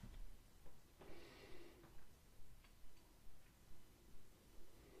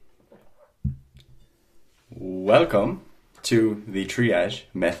Welcome to the Triage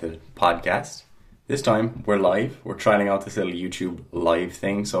Method podcast. This time we're live. We're trying out this little YouTube live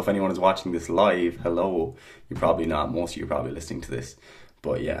thing. So if anyone is watching this live, hello. You're probably not. Most of you are probably listening to this.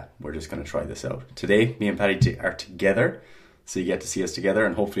 But yeah, we're just going to try this out. Today, me and Patty are together. So you get to see us together,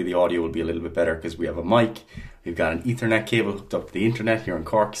 and hopefully the audio will be a little bit better because we have a mic. We've got an Ethernet cable hooked up to the internet here in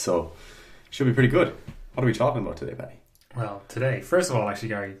Cork. So it should be pretty good. What are we talking about today, Patty? Well, today, first of all, actually,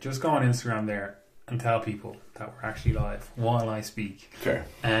 Gary, just go on Instagram there and tell people that we're actually live while I speak. Fair.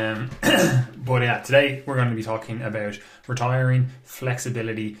 But yeah, today we're going to be talking about retiring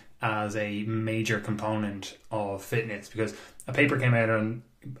flexibility as a major component of fitness, because a paper came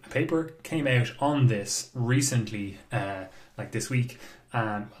out on this recently, like this week,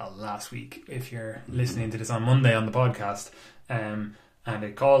 and last week if you're listening to this on Monday on the podcast, and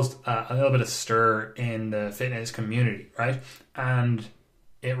it caused a little bit of stir in the fitness community, right? And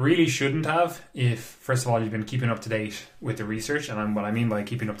it really shouldn't have, if, first of all, you've been keeping up to date with the research. And what I mean by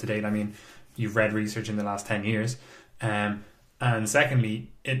keeping up to date, I mean you've read research in the last 10 years. And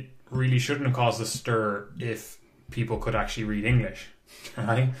secondly, it really shouldn't have caused a stir if people could actually read English,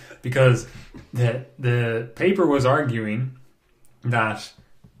 right? Because the paper was arguing that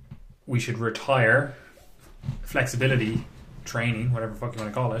we should retire flexibility training, whatever the fuck you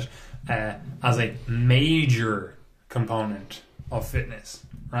want to call it, as a major component of fitness,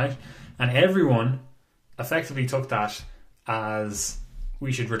 right? And everyone effectively took that as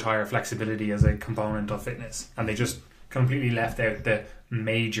we should retire flexibility as a component of fitness, and they just completely left out the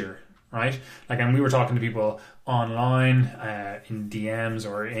major, right? Like, and we were talking to people online, in DMs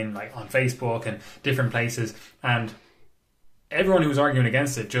or in like on Facebook and different places, and everyone who was arguing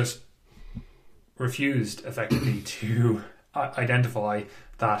against it just refused effectively to identify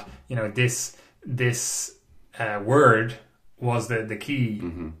that, you know, this word was the key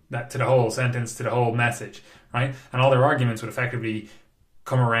that to the whole sentence, to the whole message, right? And all their arguments would effectively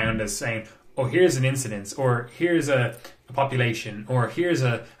come around as saying, oh, here's an incidence, or here's a population, or here's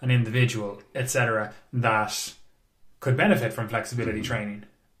an individual, etc., that could benefit from flexibility training,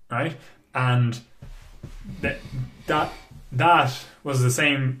 right? And that was the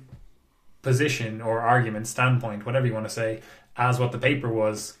same position or argument, standpoint, whatever you want to say, as what the paper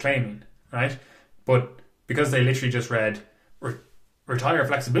was claiming, right? But because they literally just read retire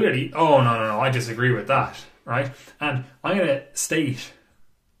flexibility, oh no, I disagree with that, right? And I'm going to state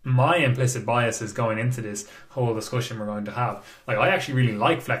my implicit biases going into this whole discussion we're going to have. Like, I actually really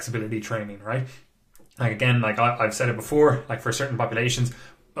like flexibility training, right? Like, again, like I've said it before, like for certain populations,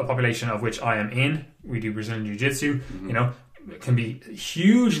 a population of which I am in, we do Brazilian Jiu-Jitsu, you know, can be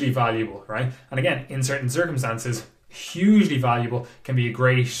hugely valuable, right? And again, in certain circumstances, hugely valuable can be a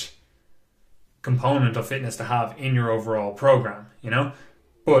great component of fitness to have in your overall program, you know?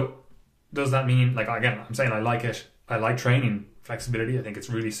 But does that mean, like, again, I'm saying I like it. I like training flexibility. I think it's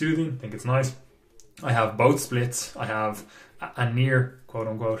really soothing. I think it's nice. I have both splits. I have a near, quote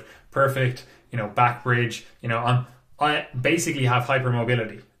unquote, perfect, you know, back bridge. You know, I basically have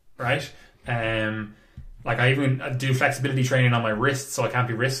hypermobility, right? Like, I even do flexibility training on my wrists, so I can't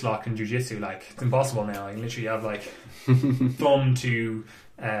be wrist locked in jiu-jitsu. Like, it's impossible now. I literally have like thumb to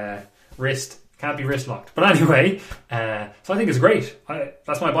wrist, can't be wrist locked. But anyway, so I think it's great.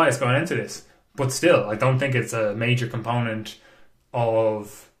 That's my bias going into this. But still, I don't think it's a major component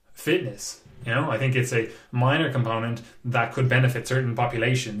of fitness. You know, I think it's a minor component that could benefit certain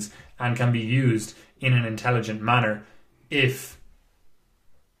populations and can be used in an intelligent manner if,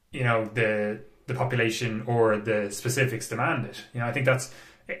 you know, the population or the specifics demand it. You know, I think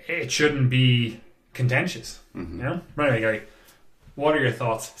it shouldn't be contentious. You know? But anyway, Gary, what are your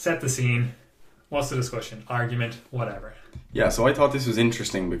thoughts? Set the scene. What's the discussion? Argument? Whatever. Yeah, so I thought this was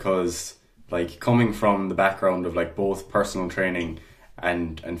interesting because, like, coming from the background of like both personal training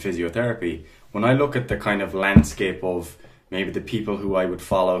and physiotherapy, when I look at the kind of landscape of maybe the people who I would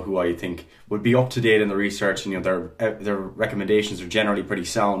follow, who I think would be up to date in the research, and, you know, their recommendations are generally pretty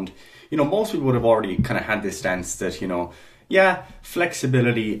sound. You know, most people would have already kind of had this stance that, you know, yeah,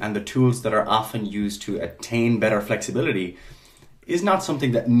 flexibility and the tools that are often used to attain better flexibility is not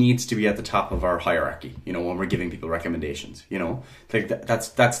something that needs to be at the top of our hierarchy, you know, when we're giving people recommendations, you know. Like,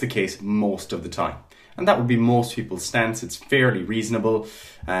 that's the case most of the time. And that would be most people's stance. It's fairly reasonable.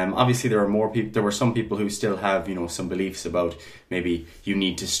 Obviously, there were some people who still have, you know, some beliefs about maybe you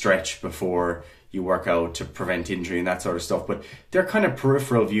need to stretch before you work out to prevent injury and that sort of stuff. But they're kind of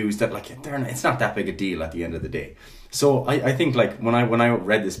peripheral views that, like, it's not that big a deal at the end of the day. So I think like when I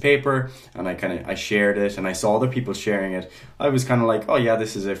read this paper and I shared it and I saw other people sharing it, I was kind of like, oh yeah,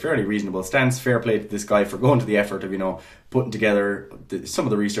 this is a fairly reasonable stance. Fair play to this guy for going to the effort of putting together some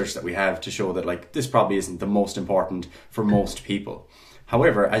of the research that we have to show that like this probably isn't the most important for most people.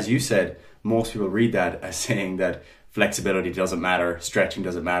 However, as you said, most people read that as saying that flexibility doesn't matter, stretching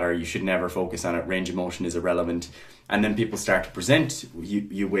doesn't matter, you should never focus on it, range of motion is irrelevant, and then people start to present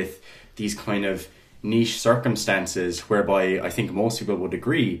you with these kind of niche circumstances whereby I think most people would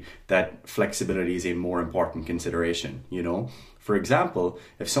agree that flexibility is a more important consideration. For example,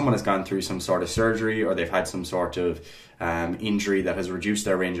 if someone has gone through some sort of surgery or they've had some sort of injury that has reduced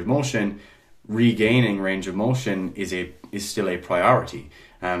their range of motion, regaining range of motion is still a priority.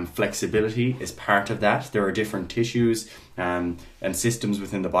 Flexibility is part of that. There are different tissues and systems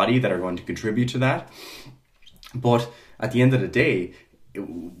within the body that are going to contribute to that. But at the end of the day,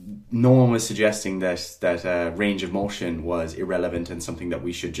 no one was suggesting that range of motion was irrelevant and something that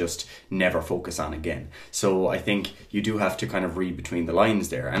we should just never focus on again. So I think you do have to kind of read between the lines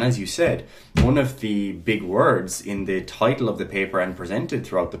there. And as you said, one of the big words in the title of the paper and presented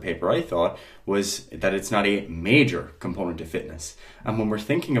throughout the paper, I thought, was that it's not a major component of fitness. And when we're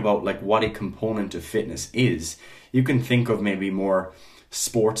thinking about like what a component of fitness is, you can think of maybe more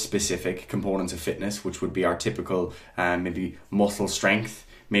sport-specific components of fitness, which would be our typical maybe muscle strength.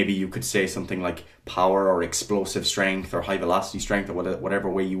 Maybe you could say something like power or explosive strength or high velocity strength or whatever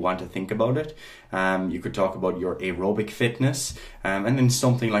way you want to think about it. You could talk about your aerobic fitness, and then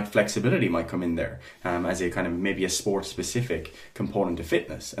something like flexibility might come in there as a kind of maybe a sport-specific component of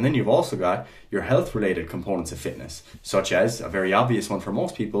fitness. And then you've also got your health-related components of fitness, such as a very obvious one for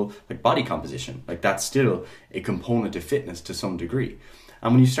most people, like body composition. Like that's still a component of fitness to some degree.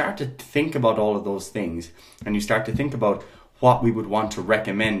 And when you start to think about all of those things and you start to think about what we would want to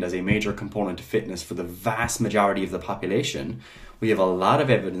recommend as a major component of fitness for the vast majority of the population, we have a lot of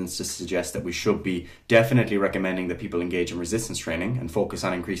evidence to suggest that we should be definitely recommending that people engage in resistance training and focus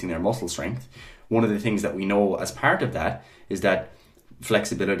on increasing their muscle strength. One of the things that we know as part of that is that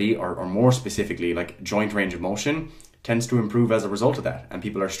flexibility, or more specifically like joint range of motion, tends to improve as a result of that, and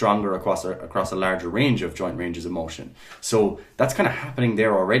people are stronger across a larger range of joint ranges of motion. So that's kind of happening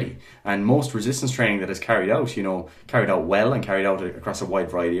there already, and most resistance training that is carried out well and carried out across a wide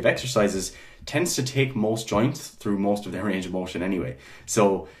variety of exercises tends to take most joints through most of their range of motion anyway.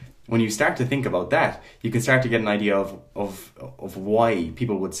 So when you start to think about that, you can start to get an idea of why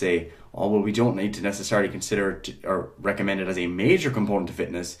people would say, oh, well, we don't need to necessarily consider it or recommend it as a major component of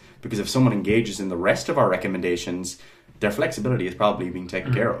fitness, because if someone engages in the rest of our recommendations, their flexibility is probably being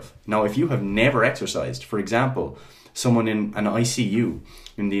taken care of. Now, if you have never exercised, for example, someone in an ICU,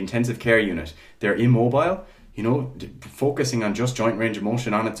 in the intensive care unit, they're immobile, focusing on just joint range of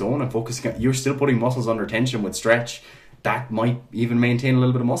motion on its own and focusing on, you're still putting muscles under tension with stretch, that might even maintain a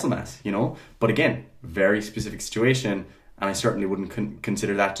little bit of muscle mass, But again, very specific situation, and I certainly wouldn't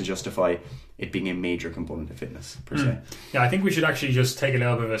consider that to justify it being a major component of fitness, per se. Yeah, I think we should actually just take a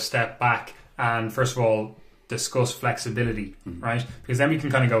little bit of a step back and, first of all, discuss flexibility, right? Because then we can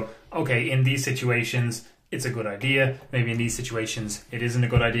kind of go, okay, in these situations, it's a good idea. Maybe in these situations, it isn't a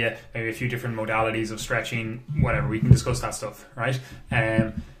good idea. Maybe a few different modalities of stretching, whatever. We can discuss that stuff, right?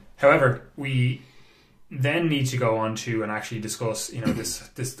 However, we then need to go on to and actually discuss,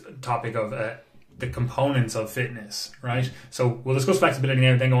 this topic of the components of fitness, right? So we'll discuss flexibility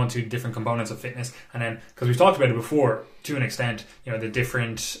now, then go on to different components of fitness, and then because we've talked about it before to an extent, the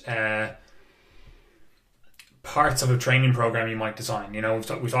different parts of a training program you might design.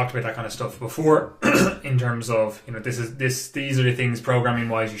 We've talked about that kind of stuff before in terms of these are the things programming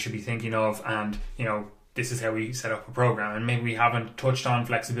wise you should be thinking of, and this is how we set up a program, and maybe we haven't touched on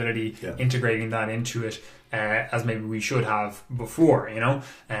flexibility, integrating that into it as maybe we should have before,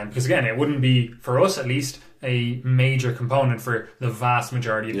 because again, it wouldn't be, for us at least, a major component for the vast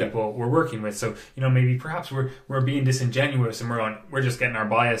majority of people we're working with. So, maybe perhaps we're being disingenuous and we're just getting our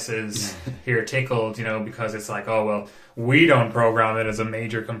biases here tickled, because it's like, oh, well, we don't program it as a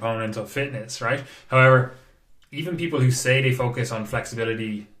major component of fitness, right? However, even people who say they focus on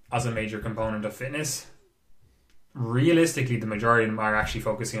flexibility as a major component of fitness, realistically, the majority of them are actually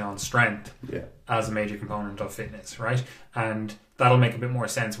focusing on strength as a major component of fitness, right? And that'll make a bit more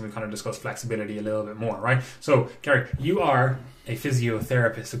sense when we kind of discuss flexibility a little bit more, right? So, Gary, you are a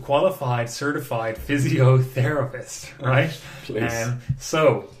physiotherapist, a qualified, certified physiotherapist, right? Please.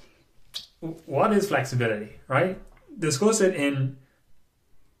 So, what is flexibility, right? Discuss it in,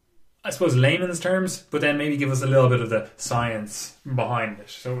 I suppose, layman's terms, but then maybe give us a little bit of the science behind it.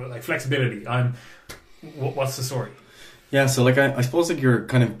 So, like flexibility, what's the story? Yeah, so like I suppose like your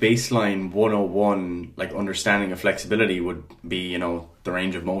kind of baseline 101 like understanding of flexibility would be, you know, the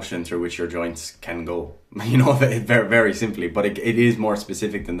range of motion through which your joints can go. You know, very, very simply, but it is more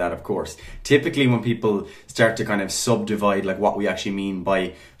specific than that, of course. Typically when people start to kind of subdivide like what we actually mean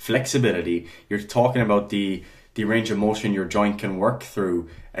by flexibility, you're talking about the range of motion your joint can work through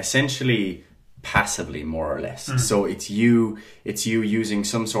essentially passively, more or less. So it's you using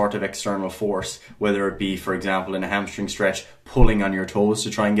some sort of external force, whether it be, for example, in a hamstring stretch, pulling on your toes to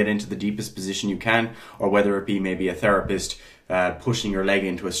try and get into the deepest position you can, or whether it be maybe a therapist pushing your leg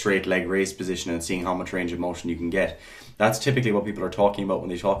into a straight leg raised position and seeing how much range of motion you can get. That's typically what people are talking about when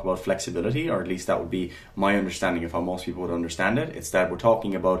they talk about flexibility, or at least that would be my understanding of how most people would understand it. It's that we're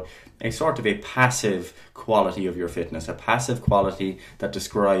talking about a sort of a passive quality of your fitness, a passive quality that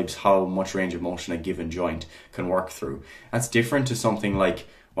describes how much range of motion a given joint can work through. That's different to something like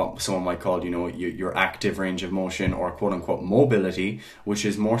what someone might call, you know, your active range of motion, or quote unquote mobility, which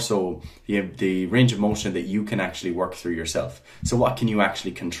is more so the range of motion that you can actually work through yourself. So what can you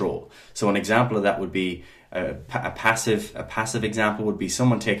actually control? So an example of that would be a passive example would be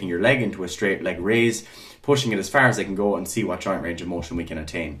someone taking your leg into a straight leg raise, pushing it as far as they can go, and see what joint range of motion we can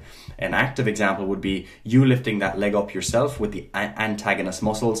attain. An active example would be you lifting that leg up yourself with the antagonist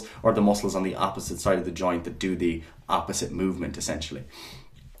muscles, or the muscles on the opposite side of the joint that do the opposite movement, essentially.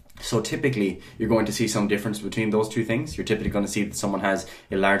 So typically, you're going to see some difference between those two things. You're typically going to see that someone has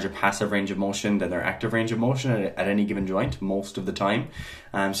a larger passive range of motion than their active range of motion at any given joint most of the time.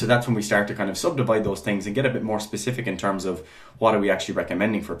 So that's when we start to kind of subdivide those things and get a bit more specific in terms of what are we actually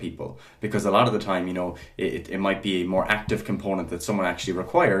recommending for people. Because a lot of the time, you know, it might be a more active component that someone actually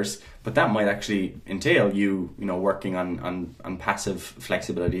requires, but that might actually entail you know, working on passive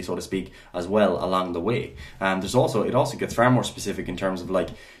flexibility, so to speak, as well along the way. It also gets far more specific in terms of, like,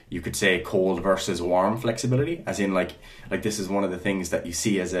 you could say cold versus warm flexibility, as in like this is one of the things that you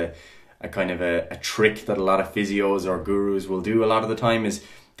see as a kind of a trick that a lot of physios or gurus will do a lot of the time, is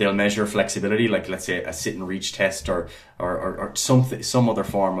they'll measure flexibility, like let's say a sit and reach test or some other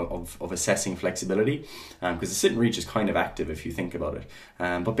form of assessing flexibility, because the sit and reach is kind of active if you think about it.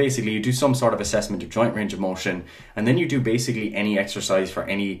 But basically you do some sort of assessment of joint range of motion, and then you do basically any exercise for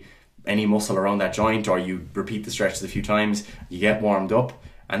any muscle around that joint, or you repeat the stretches a few times, you get warmed up,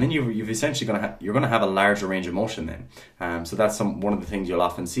 and then you've essentially you're going to have a larger range of motion then. So that's one of the things you'll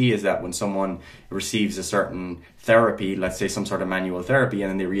often see, is that when someone receives a certain therapy, let's say some sort of manual therapy, and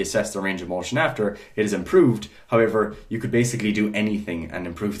then they reassess their range of motion after, it is improved. However, you could basically do anything and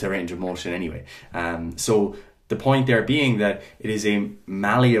improve their range of motion anyway. So the point there being that it is a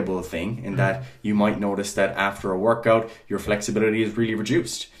malleable thing, in that you might notice that after a workout, your flexibility is really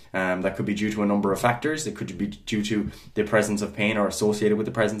reduced. That could be due to a number of factors. It could be due to the presence of pain, or associated with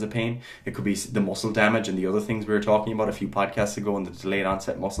the presence of pain. It could be the muscle damage and the other things we were talking about a few podcasts ago in the delayed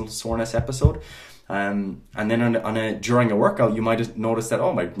onset muscle soreness episode. And then during a workout, you might notice that,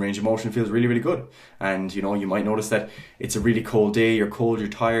 oh, my range of motion feels really, really good. And, you know, you might notice that it's a really cold day, you're cold, you're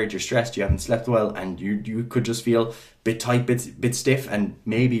tired, you're stressed, you haven't slept well, and you could just feel a bit tight, bit stiff, and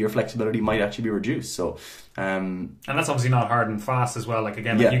maybe your flexibility might actually be reduced. So, and that's obviously not hard and fast as well. Like,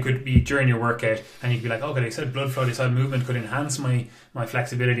 again, like, you could be during your workout and you could be like, okay, they said blood flow, they said movement could enhance my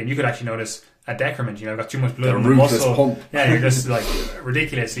flexibility, and you could actually notice a decrement. You know, got too much blood in the muscle. Pump. Yeah, you're just like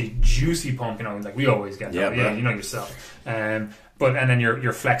ridiculously juicy pump. You know, like we always get that. Yeah, you know yourself. And then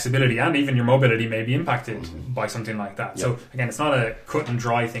your flexibility and even your mobility may be impacted by something like that. So again, it's not a cut and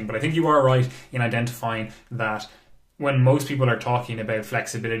dry thing, but I think you are right in identifying that when most people are talking about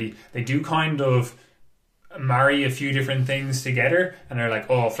flexibility, they do kind of marry a few different things together, and they're like,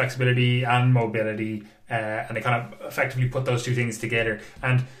 oh, flexibility and mobility, and they kind of effectively put those two things together.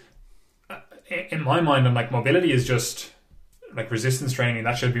 And in my mind, I'm like, mobility is just like resistance training.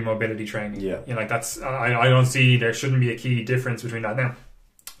 That should be mobility training. You know, like that's I don't see there shouldn't be a key difference between that. Now,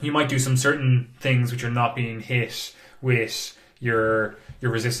 you might do some certain things which are not being hit with your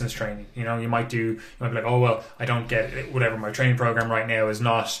resistance training. You know, you might be like, oh well, I don't get it, whatever, my training program right now is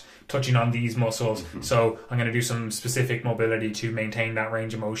not touching on these muscles, so I'm going to do some specific mobility to maintain that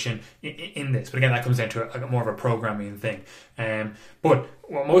range of motion in this. But again, that comes down to more of a programming thing. But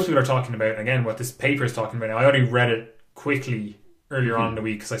what most people are talking about, and again, what this paper is talking about now, I only read it quickly earlier on in the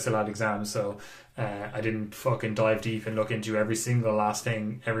week because I still had exams, so I didn't fucking dive deep and look into every single last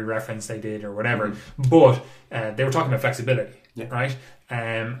thing, every reference they did or whatever. But they were talking about flexibility, right?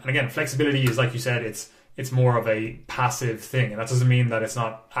 And again, flexibility is, like you said, it's more of a passive thing, and that doesn't mean that it's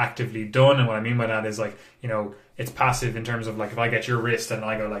not actively done. And what I mean by that is, like, you know, it's passive in terms of, like, if I get your wrist and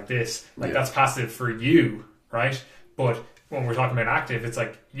I go like this, like that's passive for you, right? But when we're talking about active, it's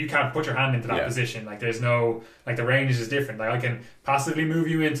like you can't put your hand into that position. Like there's no, like the range is different. Like I can passively move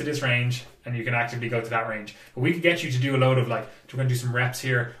you into this range and you can actively go to that range. But we could get you to do a load of like, we're going to do some reps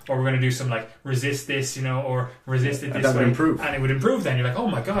here, or we're going to do some like resist this, you know, or resist it this and that way. would improve. And it would improve then. You're like, oh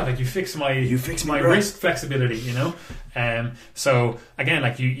my God, like you fix my wrist flexibility, you know? So again,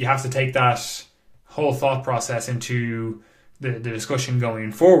 like you have to take that whole thought process into the discussion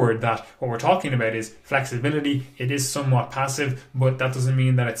going forward, that what we're talking about is flexibility. It is somewhat passive, but that doesn't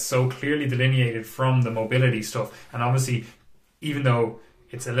mean that it's so clearly delineated from the mobility stuff. And obviously, even though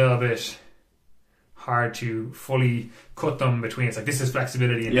it's a little bit hard to fully cut them between, it's like this is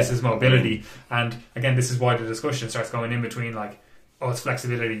flexibility and this is mobility. And again, this is why the discussion starts going in between like, oh, it's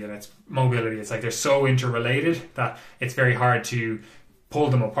flexibility and it's mobility. It's like they're so interrelated that it's very hard to pull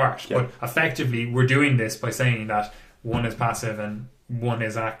them apart. But effectively, we're doing this by saying that one is passive and one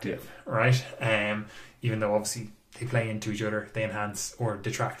is active, right? Even though obviously they play into each other, they enhance or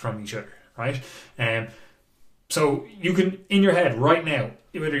detract from each other, right? So you can, in your head right now,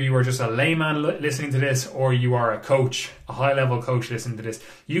 whether you are just a layman listening to this or you are a coach, a high-level coach listening to this,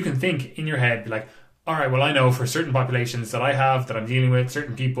 you can think in your head, be like, all right, well, I know for certain populations that I have, that I'm dealing with,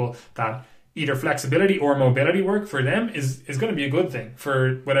 certain people, that either flexibility or mobility work for them is going to be a good thing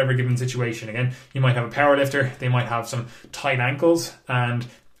for whatever given situation. Again, you might have a power lifter, they might have some tight ankles and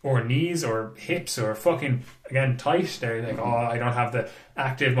or knees or hips or fucking, again, tight. They're like, oh, I don't have the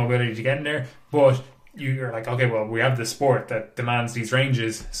active mobility to get in there. But you're like, okay, well, we have the sport that demands these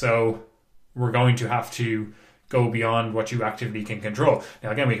ranges, so we're going to have to go beyond what you actively can control.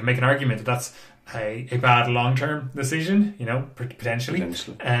 Now, again, we can make an argument that that's a bad long-term decision, you know, potentially.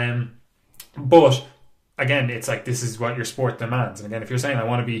 But again, it's like this is what your sport demands. And again, if you're saying I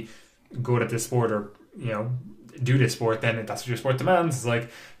want to be good at this sport or, you know, do this sport, then that's what your sport demands. It's like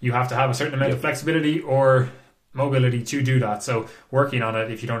you have to have a certain amount of flexibility or mobility to do that. So working on it,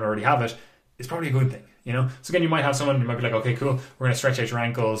 if you don't already have it, is probably a good thing, you know? So again, you might have someone who might be like, okay, cool, we're going to stretch out your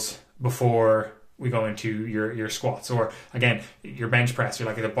ankles before we go into your squats, or again your bench press. You're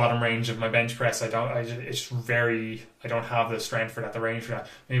like, at the bottom range of my bench press, I don't have the strength for that, the range for that.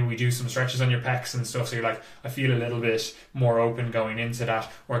 Maybe we do some stretches on your pecs and stuff, so you're like, I feel a little bit more open going into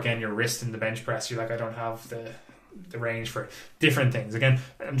that. Or again, your wrist in the bench press, you're like, I don't have the range for different things. Again,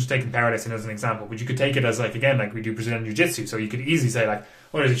 I'm just taking powerlifting as an example, but you could take it as like, again, like we do Brazilian Jiu-Jitsu, so you could easily say like,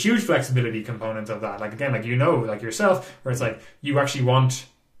 oh, there's a huge flexibility component of that. Like again, like, you know, like yourself, where it's like you actually want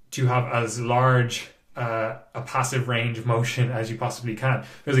to have as large a passive range of motion as you possibly can,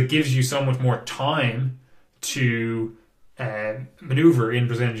 because it gives you so much more time to maneuver in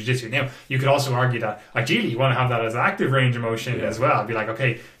Brazilian Jiu-Jitsu. Now, you could also argue that ideally you want to have that as active range of motion as well. I'd be like,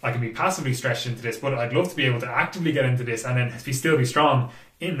 okay, I can be passively stretched into this, but I'd love to be able to actively get into this and then still be strong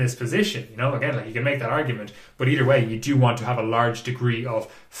in this position. You know, again, like you can make that argument, but either way, you do want to have a large degree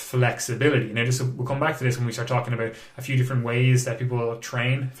of flexibility. Now, we'll come back to this when we start talking about a few different ways that people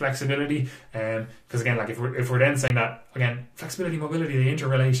train flexibility. Because again, like if we're then saying that, again, flexibility, mobility, they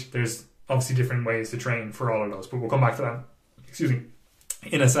interrelate. There's obviously different ways to train for all of those, but we'll come back to that,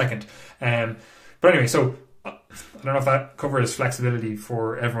 in a second. But anyway, so I don't know if that covers flexibility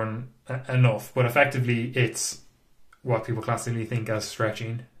for everyone enough, but effectively it's what people classically think as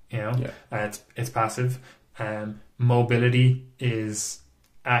stretching, you know. It's passive. Mobility is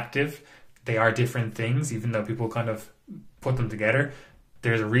active. They are different things, even though people kind of put them together.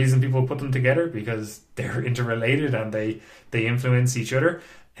 There's a reason people put them together, because they're interrelated and they influence each other.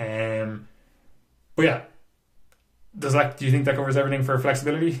 But yeah, do you think that covers everything for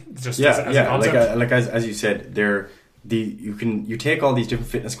flexibility? Just as a concept? Like as you said, you take all these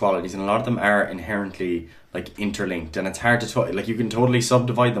different fitness qualities, and a lot of them are inherently like interlinked, and it's hard to like you can totally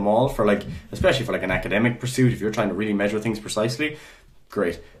subdivide them all for like, especially for like an academic pursuit, if you're trying to really measure things precisely,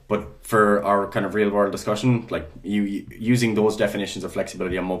 great. But for our kind of real world discussion, like using those definitions of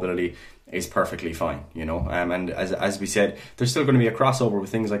flexibility and mobility is perfectly fine, you know. And as we said, there's still going to be a crossover with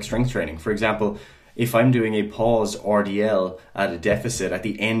things like strength training. For example, if I'm doing a pause RDL at a deficit at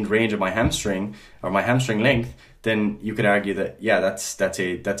the end range of my hamstring or my hamstring length, then you could argue that that's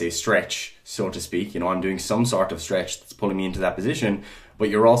a stretch, so to speak. You know, I'm doing some sort of stretch that's pulling me into that position, but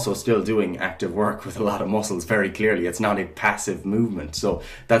you're also still doing active work with a lot of muscles very clearly. It's not a passive movement. So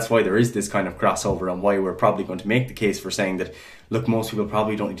that's why there is this kind of crossover, and why we're probably going to make the case for saying that, look, most people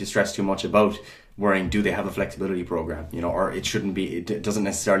probably don't need to stress too much about worrying, do they have a flexibility program, you know, or it doesn't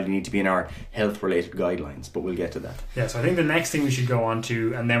necessarily need to be in our health related guidelines, but we'll get to that. Yeah, so I think the next thing we should go on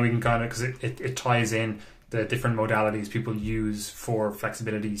to, and then we can kind of, because it ties in the different modalities people use for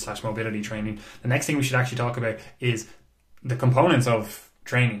flexibility / mobility training. The next thing we should actually talk about is the components of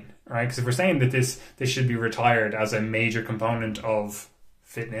training, right? Because if we're saying that this should be retired as a major component of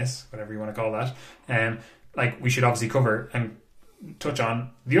fitness, whatever you want to call that, like we should obviously cover and touch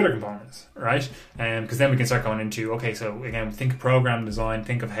on the other components, right? Because then we can start going into, okay, so again, think of program design,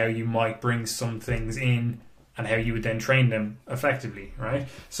 think of how you might bring some things in and how you would then train them effectively, right?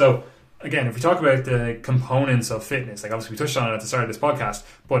 So again, if we talk about the components of fitness, like obviously we touched on it at the start of this podcast,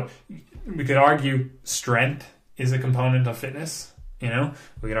 but we could argue strength is a component of fitness. You know,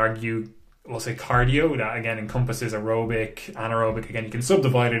 we could argue, we'll say cardio, that again encompasses aerobic, anaerobic. Again, you can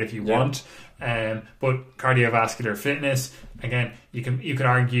subdivide it if you want, but cardiovascular fitness, again, you could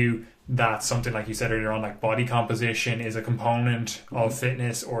argue that something like you said earlier on, like body composition is a component of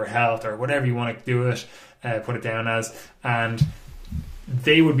fitness or health or whatever you want to do it, put it down as, and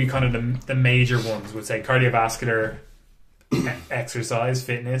they would be kind of the major ones. Would say cardiovascular, exercise,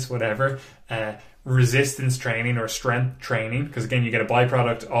 fitness, whatever, resistance training or strength training, because again, you get a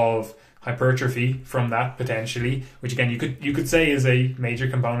byproduct of hypertrophy from that potentially, which again you could say is a major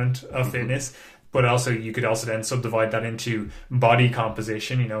component of fitness. But also you could also then subdivide that into body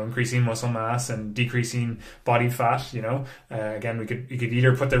composition, you know, increasing muscle mass and decreasing body fat, you know. Again, you could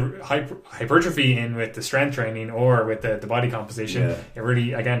either put the hypertrophy in with the strength training or with the body composition. Yeah. It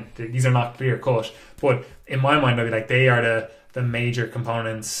really, again, these are not clear cut, but in my mind, I'd be like, they are the major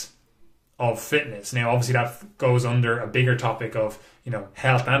components of fitness. Now, obviously that goes under a bigger topic of, you know,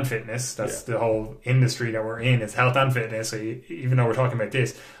 health and fitness. That's the whole industry that we're in, is health and fitness. So even though we're talking about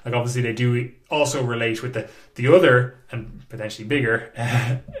this, like obviously they do also relate with the other and potentially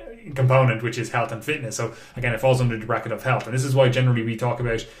bigger component, which is health and fitness. So again, it falls under the bracket of health. And this is why generally we talk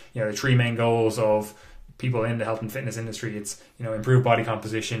about, you know, the three main goals of people in the health and fitness industry. It's, you know, improve body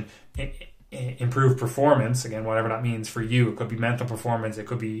composition, improve performance, again, whatever that means for you. It could be mental performance, it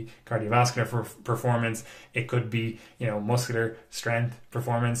could be cardiovascular performance, it could be, you know, muscular strength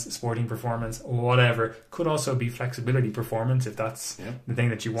performance, sporting performance, whatever. Could also be flexibility performance, if that's the thing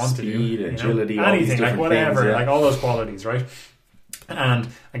that you want to do. Speed, agility, anything, like whatever, things, like all those qualities, right? And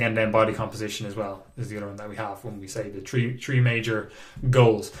again, then body composition as well is the other one that we have when we say the three major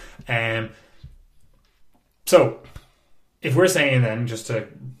goals. So if we're saying then, just to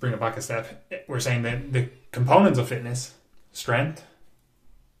bring it back a step, we're saying that the components of fitness, strength,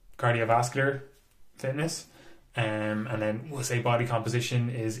 cardiovascular fitness, and then we'll say body composition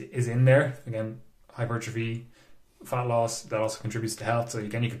is in there. Again, hypertrophy, fat loss, that also contributes to health. So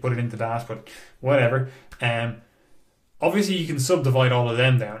again, you could put it into that, but whatever. Obviously, you can subdivide all of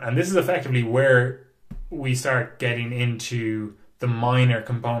them down. And this is effectively where we start getting into the minor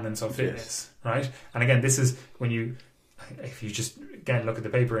components of fitness, right? And again, this is when if you just again look at the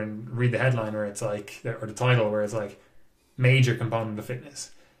paper and read the headline where it's like, or the title where it's like major component of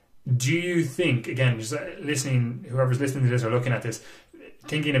fitness. Do you think, again, just listening, whoever's listening to this or looking at this,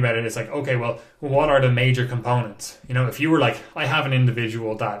 thinking about it, it's like, okay, well, what are the major components? You know, if you were like, I have an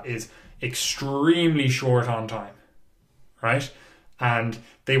individual that is extremely short on time, right? And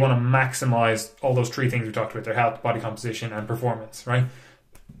they want to maximize all those three things we talked about, their health, body composition, and performance, right?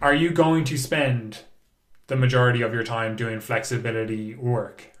 Are you going to spend the majority of your time doing flexibility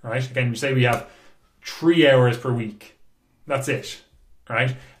work, right? Again, you say we have 3 hours per week. That's it,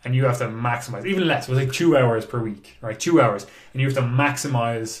 right? And you have to maximize, even less, we'll say 2 hours per week, right? 2 hours. And you have to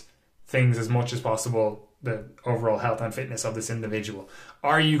maximize things as much as possible, the overall health and fitness of this individual.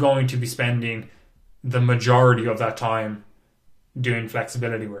 Are you going to be spending the majority of that time doing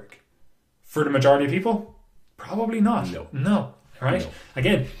flexibility work? For the majority of people, probably not. No, right? No.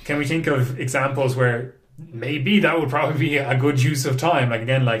 Again, can we think of examples where maybe that would probably be a good use of time? Like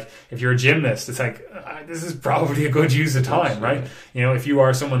again, like if you're a gymnast, it's like, this is probably a good use of time, right? You know, if you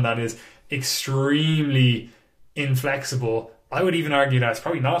are someone that is extremely inflexible, I would even argue that it's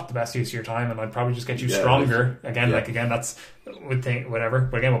probably not the best use of your time, and I'd probably just get you stronger. Again, like again, that's would think whatever.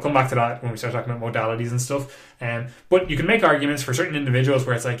 But again, we'll come back to that when we start talking about modalities and stuff. But you can make arguments for certain individuals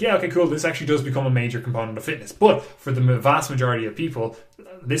where it's like, yeah, okay, cool, this actually does become a major component of fitness. But for the vast majority of people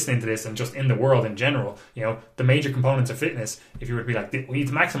listening to this and just in the world in general, you know, the major components of fitness, if you were to be like, we need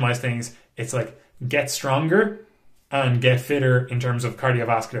to maximize things, it's like get stronger and get fitter in terms of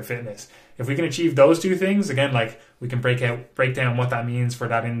cardiovascular fitness. If we can achieve those two things, again, like we can break down what that means for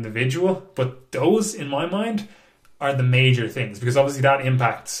that individual. But those, in my mind, are the major things, because obviously that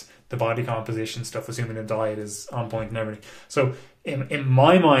impacts the body composition stuff, assuming the diet is on point and everything. So in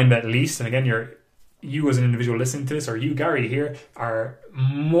my mind, at least, and again, you as an individual listening to this, or you, Gary, here, are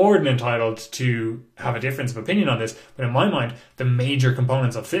more than entitled to have a difference of opinion on this. But in my mind, the major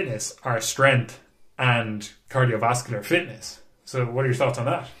components of fitness are strength and cardiovascular fitness. So what are your thoughts on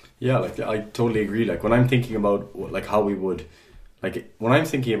that? Yeah, like I totally agree. Like when I'm thinking about like how we would like when I'm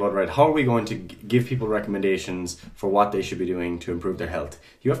thinking about, right, how are we going to give people recommendations for what they should be doing to improve their health?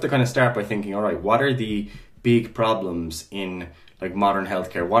 You have to kind of start by thinking, all right, what are the big problems in like modern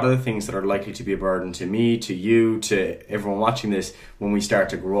healthcare? What are the things that are likely to be a burden to me, to you, to everyone watching this when we start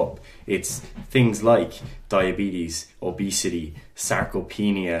to grow up? It's things like diabetes, obesity,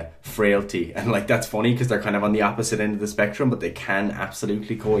 sarcopenia, frailty. And like, that's funny because they're kind of on the opposite end of the spectrum, but they can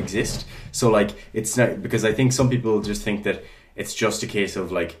absolutely coexist. So like, it's not, because I think some people just think that it's just a case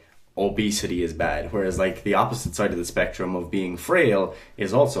of like obesity is bad, whereas like the opposite side of the spectrum of being frail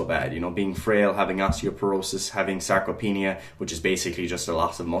is also bad. You know, being frail, having osteoporosis, having sarcopenia, which is basically just a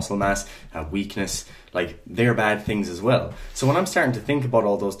loss of muscle mass, weakness, like they're bad things as well. So when I'm starting to think about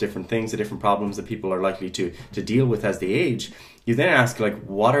all those different things, the different problems that people are likely to deal with as they age, you then ask, like,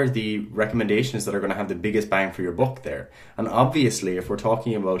 what are the recommendations that are going to have the biggest bang for your buck there? And obviously, if we're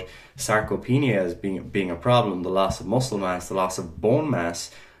talking about sarcopenia as being a problem, the loss of muscle mass, the loss of bone mass,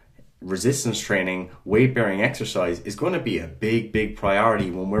 resistance training, weight-bearing exercise is going to be a big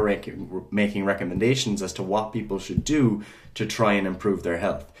priority when we're making recommendations as to what people should do to try and improve their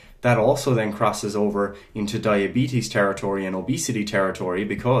health. That also then crosses over into diabetes territory and obesity territory,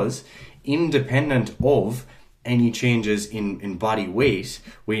 because independent of any changes in body weight,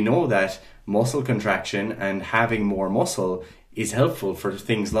 we know that muscle contraction and having more muscle is helpful for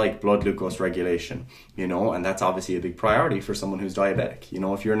things like blood glucose regulation, you know, and that's obviously a big priority for someone who's diabetic. You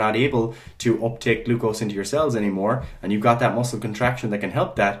know, if you're not able to uptake glucose into your cells anymore and you've got that muscle contraction that can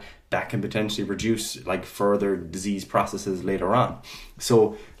help that can potentially reduce like further disease processes later on.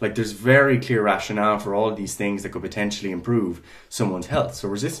 So like there's very clear rationale for all of these things that could potentially improve someone's health. So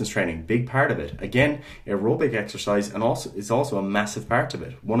resistance training, big part of it. Again, aerobic exercise and also is also a massive part of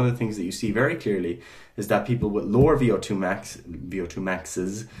it. One of the things that you see very clearly is that people with lower VO2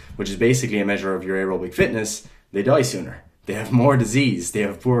 maxes, which is basically a measure of your aerobic fitness, they die sooner. They have more disease, they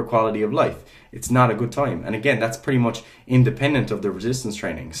have poor quality of life. It's not a good time. And again, that's pretty much independent of the resistance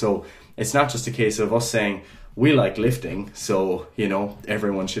training. So it's not just a case of us saying, we like lifting, so, you know,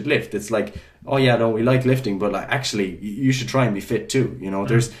 everyone should lift. It's like, oh yeah, no, we like lifting, but like actually you should try and be fit too. You know,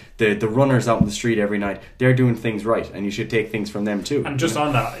 there's the runners out in the street every night. They're doing things right, and you should take things from them too. And just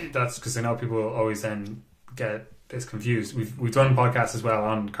on that, that's because I know people always then get this confused. We've done podcasts as well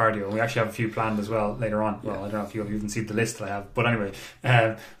on cardio, and we actually have a few planned as well later on. Well, I don't know if you'll even see the list that I have, but anyway, we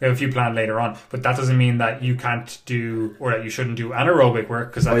have a few planned later on. But that doesn't mean that you can't do, or that you shouldn't do anaerobic work,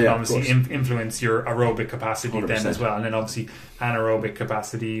 because that can obviously influence your aerobic capacity 100%. Then as well. And then obviously anaerobic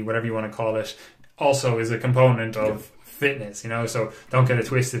capacity, whatever you want to call it, also is a component of fitness, you know, so don't get it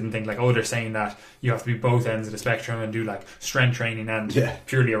twisted and think like, oh, they're saying that you have to be both ends of the spectrum and do like strength training and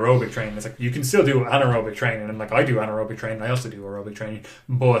purely aerobic training. It's like you can still do anaerobic training, and like I do anaerobic training, I also do aerobic training,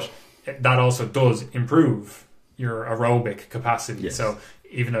 but that also does improve your aerobic capacity. Yes. So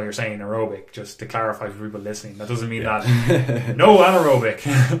even though you're saying aerobic, just to clarify for people listening, that doesn't mean that no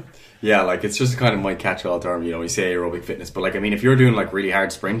anaerobic. Yeah, like it's just kind of my catch-all term, you know, you say aerobic fitness, but like, I mean, if you're doing like really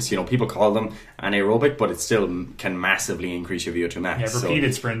hard sprints, you know, people call them anaerobic, but it still can massively increase your VO2 max. Yeah,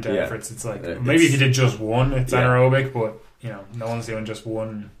 repeated sprint efforts, it's like, maybe if you did just one, it's anaerobic, but, you know, no one's doing just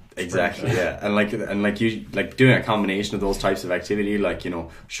one. Exactly, yeah, and you like doing a combination of those types of activity, like, you know,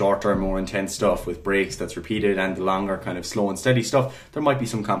 shorter, more intense stuff with breaks that's repeated, and the longer kind of slow and steady stuff. There might be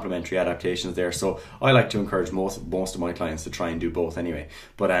some complementary adaptations there. So I like to encourage most of my clients to try and do both anyway.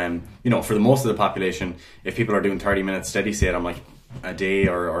 But you know, for the most of the population, if people are doing 30 minutes steady state, I'm like, a day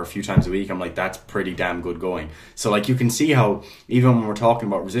or a few times a week, I'm like, that's pretty damn good going. So like you can see how even when we're talking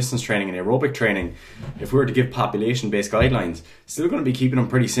about resistance training and aerobic training, if we were to give population-based guidelines, still going to be keeping them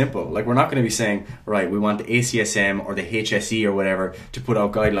pretty simple. Like we're not going to be saying, right, we want the ACSM or the HSE or whatever to put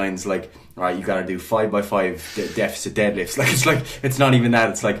out guidelines like, all right, you got to do 5x5 deficit deadlifts. Like it's not even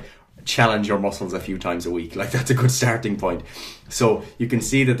that. It's like, challenge your muscles a few times a week. Like that's a good starting point. So you can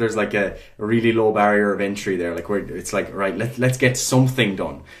see that there's like a really low barrier of entry there, like where it's like, right, let's get something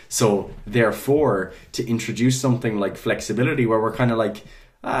done. So therefore, to introduce something like flexibility, where we're kind of like,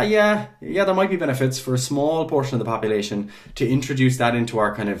 yeah, there might be benefits for a small portion of the population, to introduce that into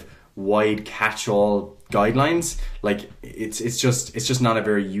our kind of wide catch-all guidelines, like it's just not a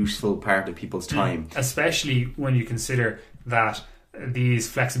very useful part of people's time. Especially when you consider that these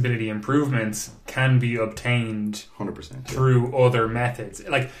flexibility improvements can be obtained 100% through other methods.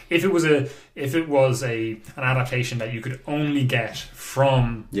 Like if it was an adaptation that you could only get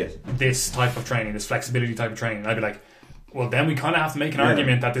from this type of training, this flexibility type of training, I'd be like, well, then we kind of have to make an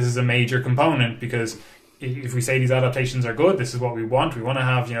argument that this is a major component, because if we say these adaptations are good, this is what we want. We want to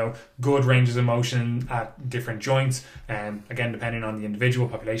have, you know, good ranges of motion at different joints, again, depending on the individual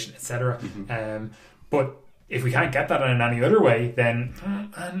population, etc. But if we can't get that in any other way, then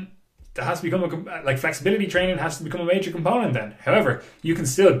and there has to become like flexibility training has to become a major component then. However, you can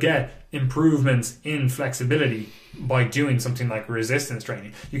still get improvements in flexibility by doing something like resistance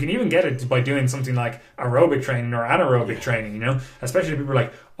training. You can even get it by doing something like aerobic training or anaerobic training, you know, especially people are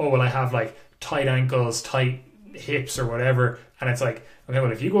like, oh, well, I have like tight ankles, tight hips or whatever. And it's like, okay,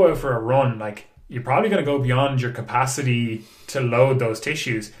 well, if you go out for a run, like you're probably going to go beyond your capacity to load those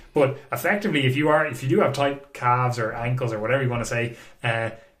tissues. But effectively, if you do have tight calves or ankles or whatever you want to say,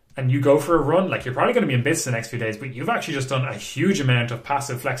 and you go for a run, like you're probably going to be in bits the next few days, but you've actually just done a huge amount of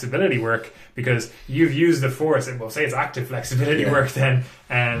passive flexibility work because you've used the force. Well, say it's active flexibility work then,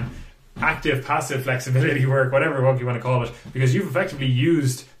 active, passive flexibility work, whatever you want to call it, because you've effectively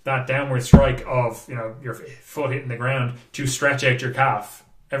used that downward strike of, you know, your foot hitting the ground to stretch out your calf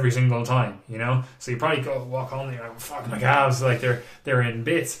every single time, you know. So you probably go walk home and you're like, fuck, my calves, like they're in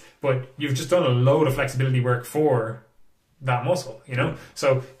bits, but you've just done a load of flexibility work for that muscle, you know.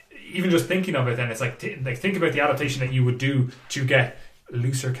 So even just thinking of it, then it's like think about the adaptation that you would do to get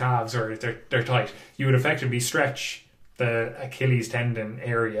looser calves or they're tight. You would effectively stretch the Achilles tendon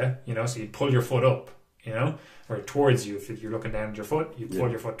area, you know, so you pull your foot up, you know, or towards you. If you're looking down at your foot, you pull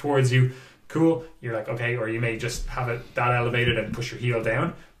your foot towards you. Cool. You're like, okay, or you may just have it that elevated and push your heel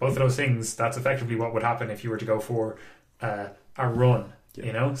down. Both of those things, that's effectively what would happen if you were to go for a run,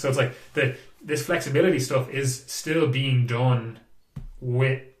 you know. So it's like this flexibility stuff is still being done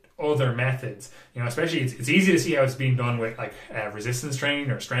with other methods, you know. Especially it's easy to see how it's being done with like resistance training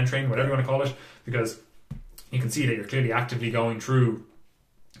or strength training, whatever you want to call it, because you can see that you're clearly actively going through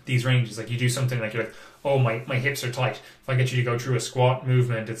these ranges. Like you do something like you're like, oh, my hips are tight. If I get you to go through a squat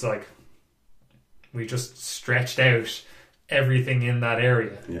movement, it's like we just stretched out everything in that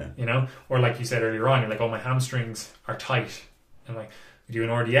area, you know. Or like you said earlier on, you're like, oh, my hamstrings are tight, and like you do an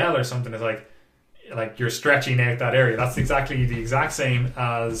RDL or something, it's like you're stretching out that area. That's exactly the exact same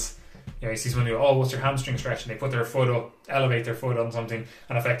as, you know, you see someone who, oh, what's your hamstring stretch? And they put their foot up, elevate their foot on something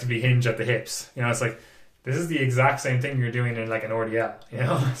and effectively hinge at the hips. You know, it's like, this is the exact same thing you're doing in like an RDL, you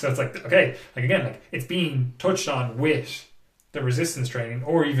know? So it's like, okay, like again, like it's being touched on with the resistance training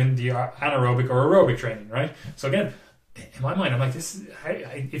or even the anaerobic or aerobic training, right? So again, in my mind, I'm like, this is,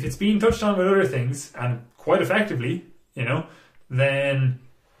 if it's being touched on with other things and quite effectively, you know, then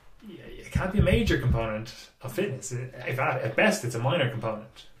it can't be a major component of fitness. At best, it's a minor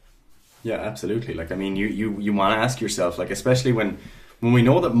component. Yeah, absolutely. Like, I mean, you want to ask yourself, like, especially when we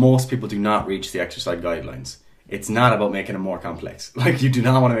know that most people do not reach the exercise guidelines, it's not about making them more complex. Like, you do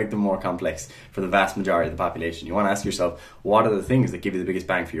not want to make them more complex for the vast majority of the population. You want to ask yourself, what are the things that give you the biggest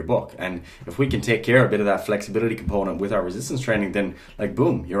bang for your buck? And if we can take care of a bit of that flexibility component with our resistance training, then, like,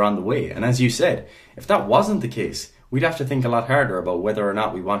 boom, you're on the way. And as you said, if that wasn't the case, we'd have to think a lot harder about whether or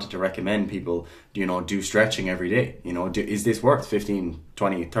not we wanted to recommend people, you know, do stretching every day. You know, is this worth 15,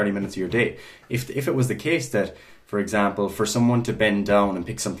 20, 30 minutes of your day? If it was the case that, for example, for someone to bend down and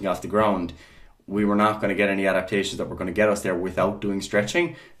pick something off the ground, we were not going to get any adaptations that were going to get us there without doing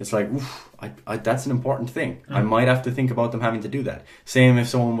stretching, it's like, oof, that's an important thing. I might have to think about them having to do that. Same if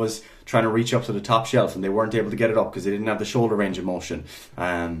someone was trying to reach up to the top shelf and they weren't able to get it up because they didn't have the shoulder range of motion.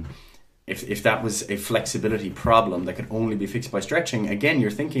 If that was a flexibility problem that could only be fixed by stretching, again,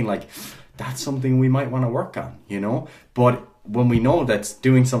 you're thinking like, that's something we might want to work on, you know? But when we know that's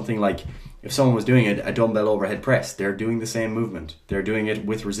doing something like, if someone was doing a dumbbell overhead press, they're doing the same movement. They're doing it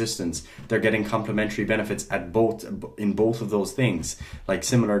with resistance. They're getting complementary benefits in both of those things. Like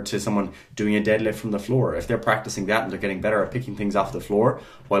similar to someone doing a deadlift from the floor. If they're practicing that and they're getting better at picking things off the floor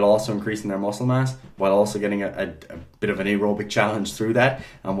while also increasing their muscle mass, while also getting a bit of an aerobic challenge through that,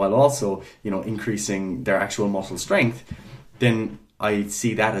 and while also, you know, increasing their actual muscle strength, then I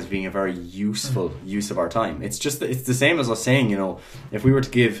see that as being a very useful use of our time. It's the same as us saying, you know, if we were to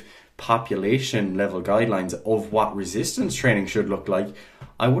give population level guidelines of what resistance training should look like,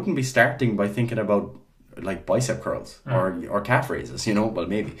 I wouldn't be starting by thinking about like bicep curls or calf raises, you know. Well,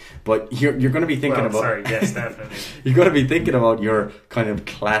 maybe, but you're going to be thinking yes, definitely. You're going to be thinking about your kind of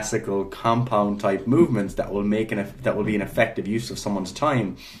classical compound type movements that will be an effective use of someone's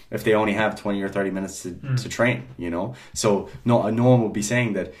time if they only have 20 or 30 minutes to train, you know. So no one will be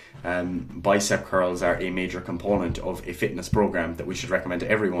saying that bicep curls are a major component of a fitness program that we should recommend to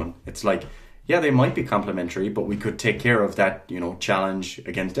everyone. It's like, yeah, they might be complementary, but we could take care of that, you know, challenge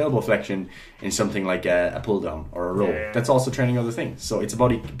against elbow flexion in something like a pull down or a row. Yeah. That's also training other things. So it's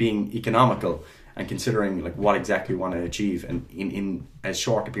about being economical and considering like what exactly we want to achieve and in as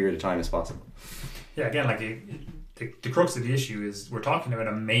short a period of time as possible. Yeah, again, like the crux of the issue is we're talking about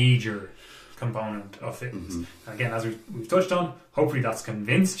a major component of fitness. And again, as we've touched on, hopefully that's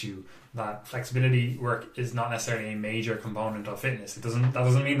convinced you that flexibility work is not necessarily a major component of fitness. That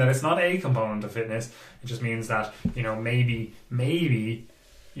doesn't mean that it's not a component of fitness. It just means that, you know, maybe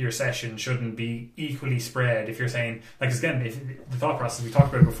your session shouldn't be equally spread. If you're saying, like, again, if the thought process we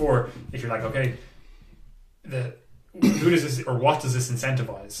talked about before, if you're like, okay, who does this, or what does this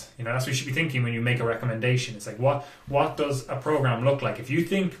incentivize? You know, that's what you should be thinking when you make a recommendation. It's like, what does a program look like? If you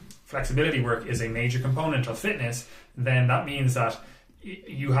think flexibility work is a major component of fitness, then that means that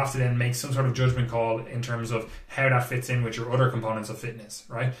you have to then make some sort of judgment call in terms of how that fits in with your other components of fitness,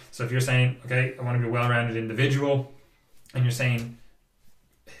 right? So if you're saying, okay, I want to be a well-rounded individual, and you're saying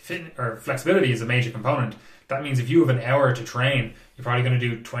flexibility is a major component, that means if you have an hour to train, you're probably going to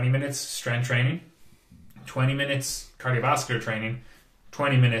do 20 minutes strength training, 20 minutes cardiovascular training,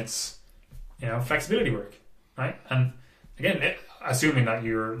 20 minutes, you know, flexibility work, right? And again, assuming that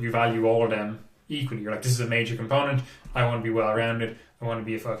you value all of them equally, you're like, this is a major component, I want to be well-rounded, I want to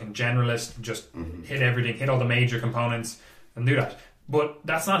be a fucking generalist, just hit everything, hit all the major components and do that. But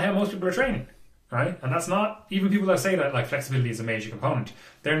that's not how most people are training, right? And that's not, even people that say that like flexibility is a major component,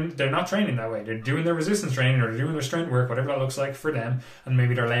 they're not training that way. They're doing their resistance training, or they're doing their strength work, whatever that looks like for them, and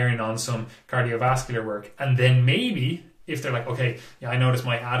maybe they're layering on some cardiovascular work. And then maybe if they're like, okay, yeah, I notice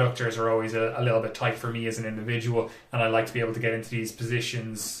my adductors are always a little bit tight for me as an individual, and I like to be able to get into these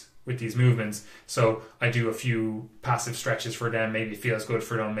positions with these movements, so I do a few passive stretches for them. Maybe it feels good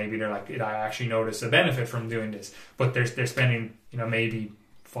for them. Maybe they're like, I actually notice a benefit from doing this. But they're spending, you know, maybe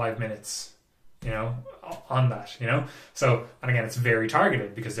 5 minutes, you know, on that, you know. So, and again, it's very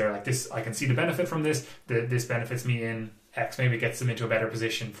targeted because they're like, this, I can see the benefit from this. This benefits me in X. Maybe it gets them into a better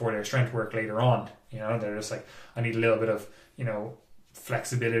position for their strength work later on. You know, they're just like, I need a little bit of, you know,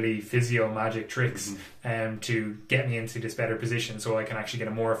 flexibility, physio magic tricks to get me into this better position so I can actually get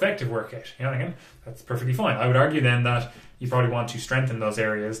a more effective workout. You know, again, that's perfectly fine. I would argue then that you probably want to strengthen those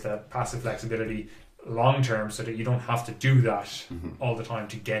areas, that passive flexibility long term, so that you don't have to do that all the time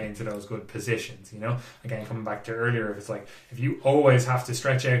to get into those good positions. You know, again, coming back to earlier, if it's like, if you always have to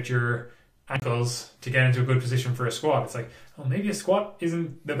stretch out your ankles to get into a good position for a squat, it's like, oh, maybe a squat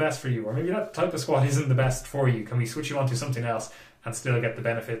isn't the best for you, or maybe that type of squat isn't the best for you. Can we switch you onto something else and still get the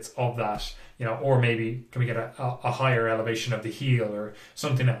benefits of that, you know? Or maybe can we get a higher elevation of the heel or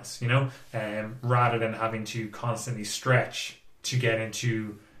something else, you know, rather than having to constantly stretch to get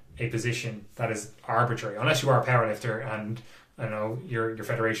into a position that is arbitrary, unless you are a powerlifter and, I don't know, your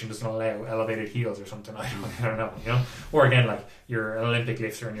federation doesn't allow elevated heels or something. I don't know, you know. Or again, like, you're an Olympic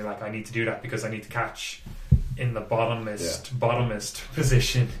lifter and you're like, I need to do that because I need to catch in the bottomest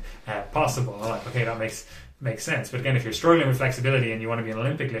position possible. And I'm like, okay, that makes sense. But again, if you're struggling with flexibility and you want to be an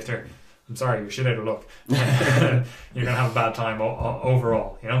Olympic lifter, I'm sorry, you're shit out of luck. You're gonna have a bad time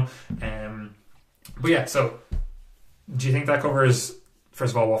overall, you know. But yeah, so do you think that covers,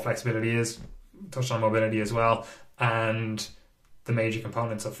 first of all, what flexibility is, touched on mobility as well, and the major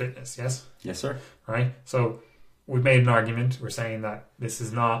components of fitness? Yes, sir. Right, so we've made an argument. We're saying that this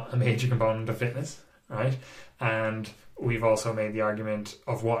is not a major component of fitness, right? And we've also made the argument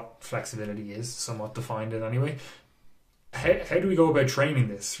of what flexibility is, somewhat defined it anyway. How do we go about training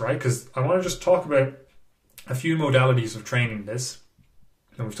this, right? Because I want to just talk about a few modalities of training this.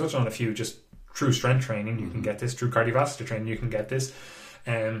 And we've touched on a few, just true strength training, you can get this. True cardiovascular training, you can get this.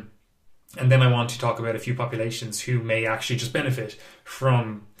 And then I want to talk about a few populations who may actually just benefit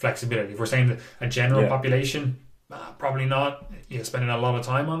from flexibility. If we're saying that a general population, probably not, you're spending a lot of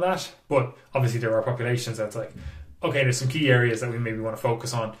time on that. But obviously there are populations that's like, okay, there's some key areas that we maybe want to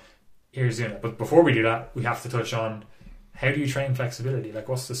focus on. Here's doing it. But before we do that, we have to touch on, how do you train flexibility? Like,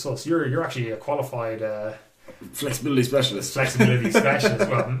 what's the sus? You're actually a qualified flexibility specialist. Mobility specialist.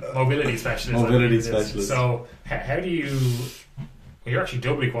 Mobility specialist. So how do you... Well, you're actually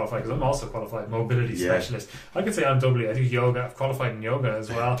doubly qualified, because I'm also qualified mobility specialist. I could say I'm doubly. I do yoga. I've qualified in yoga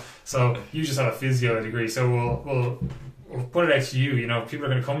as well. So you just have a physio degree. So we'll put it out to you. You know, people are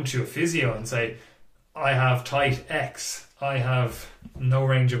going to come to a physio and say, I have tight X. I have no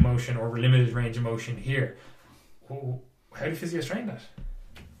range of motion or limited range of motion here. Well, how do physios train that?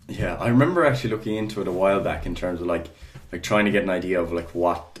 Yeah, I remember actually looking into it a while back in terms of like trying to get an idea of like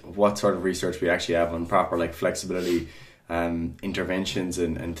what sort of research we actually have on proper like flexibility interventions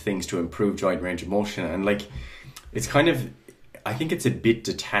and things to improve joint range of motion. And like, it's kind of, I think it's a bit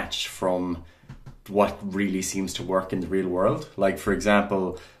detached from what really seems to work in the real world. Like, for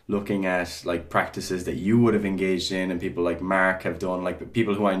example, looking at like practices that you would have engaged in and people like Mark have done, like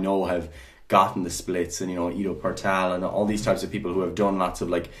people who I know have gotten the splits, and, you know, Ido Portal and all these types of people who have done lots of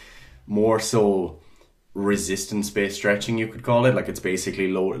like more so resistance-based stretching, you could call it. Like, it's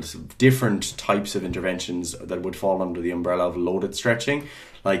basically different types of interventions that would fall under the umbrella of loaded stretching.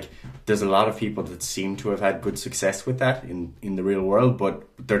 Like, there's a lot of people that seem to have had good success with that in the real world, but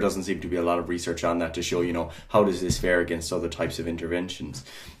there doesn't seem to be a lot of research on that to show, how does this fare against other types of interventions.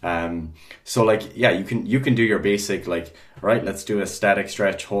 So like, yeah, you can do your basic, like, right, let's do a static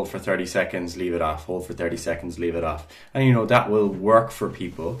stretch, hold for 30 seconds, leave it off, hold for 30 seconds, leave it off. And that will work for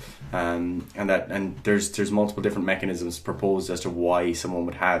people. And there's multiple different mechanisms proposed as to why someone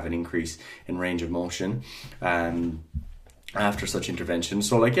would have an increase in range of motion after such intervention.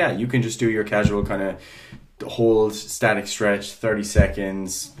 So like, yeah, you can just do your casual kind of hold, static stretch, 30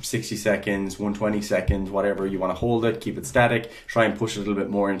 seconds, 60 seconds, 120 seconds, whatever you want to hold it, keep it static, try and push it a little bit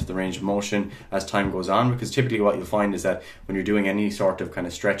more into the range of motion as time goes on, because typically what you'll find is that when you're doing any sort of kind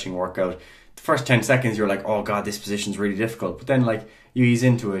of stretching workout, the first 10 seconds you're like, oh god, this position's really difficult, but then like you ease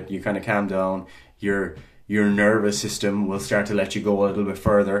into it, you kind of calm down, your nervous system will start to let you go a little bit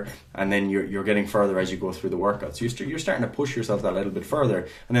further, and then you're getting further as you go through the workout. So you're starting to push yourself that little bit further,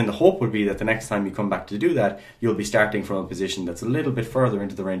 and then the hope would be that the next time you come back to do that, you'll be starting from a position that's a little bit further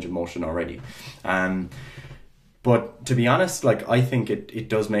into the range of motion already. But to be honest, like, I think it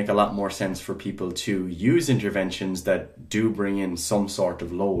does make a lot more sense for people to use interventions that do bring in some sort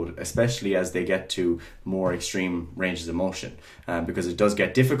of load, especially as they get to more extreme ranges of motion, because it does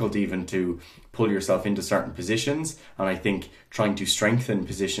get difficult even to pull yourself into certain positions. And I think trying to strengthen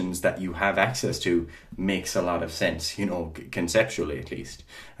positions that you have access to makes a lot of sense, conceptually at least.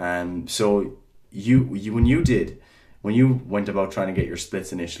 So when you went about trying to get your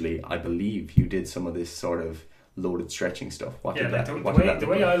splits initially, I believe you did some of this sort of loaded stretching stuff. The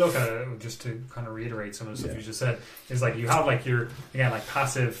way I look at it, just to kind of reiterate some of the stuff you just said, is like you have like your, again, like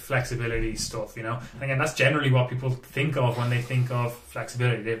passive flexibility stuff, And again, that's generally what people think of when they think of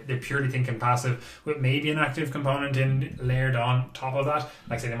flexibility. They're purely thinking passive with maybe an active component in layered on top of that.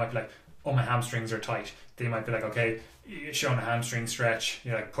 Like, say they might be like, oh, my hamstrings are tight. They might be like, okay, you're showing a hamstring stretch,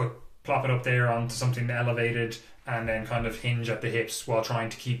 you like plop it up there onto something elevated, and then kind of hinge at the hips while trying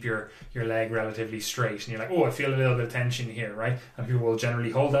to keep your leg relatively straight. And you're like, oh, I feel a little bit of tension here, right? And people will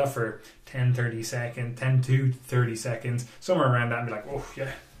generally hold that for 10 to 30 seconds, somewhere around that, and be like, oh,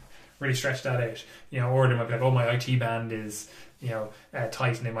 yeah, really stretch that out. Or they might be like, oh, my IT band is,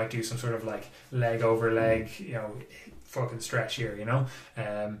 tight, and they might do some sort of like leg over leg, fucking stretch here,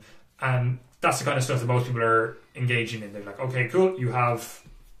 and that's the kind of stuff that most people are engaging in. They're like, okay, cool, you have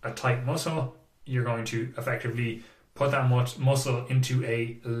a tight muscle, you're going to effectively put that muscle into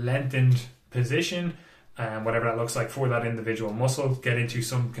a lengthened position, and whatever that looks like for that individual muscle, get into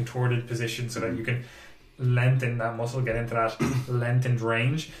some contorted position so that you can lengthen that muscle, get into that lengthened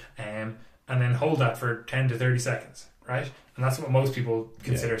range, and then hold that for 10 to 30 seconds, right? And that's what most people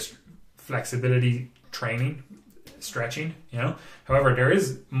consider flexibility training, stretching, However, there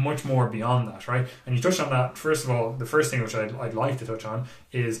is much more beyond that, right? And you touched on that. First of all, the first thing which I'd like to touch on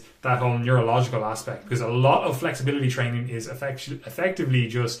is that whole neurological aspect, because a lot of flexibility training is effectively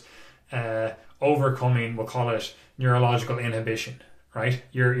just overcoming, we'll call it neurological inhibition, right?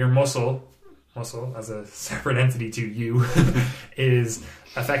 Your muscle as a separate entity to you is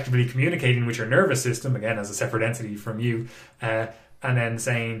effectively communicating with your nervous system, again as a separate entity from you, and then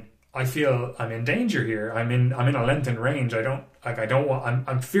saying, I feel I'm in danger here. I'm in a lengthened range.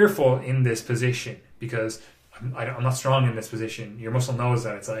 I'm fearful in this position because I'm not strong in this position. Your muscle knows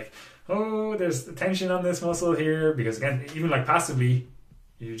that. It's like, oh, there's tension on this muscle here, because again, even like passively,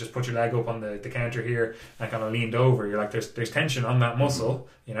 you just put your leg up on the counter here and kind of leaned over. You're like, there's tension on that muscle,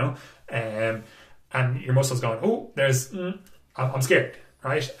 and your muscle's going, oh, I'm scared,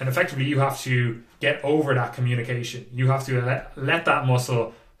 right? And effectively, you have to get over that communication. You have to let that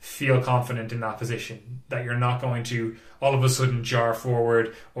muscle feel confident in that position, that you're not going to all of a sudden jar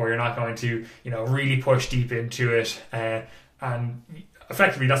forward, or you're not going to really push deep into it, and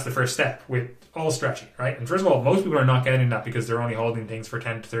effectively that's the first step with all stretching, right? And first of all, most people are not getting that because they're only holding things for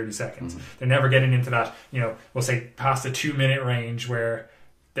 10 to 30 seconds. They're never getting into that, we'll say past the 2-minute range where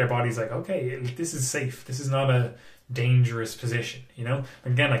their body's like, okay, this is safe, this is not a dangerous position,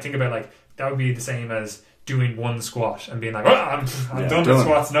 Again, like, think about, like, that would be the same as doing one squat and being like, oh, I'm done with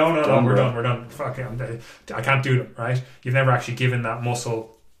squats. No, we're done. Fuck it, I can't do them, right? You've never actually given that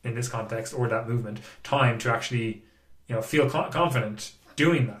muscle, in this context, or that movement, time to actually, feel confident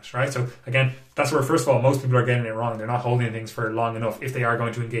doing that, right? So again, that's where, first of all, most people are getting it wrong. They're not holding things for long enough if they are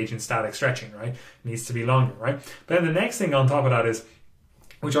going to engage in static stretching, right? It needs to be longer, right? But then the next thing on top of that is,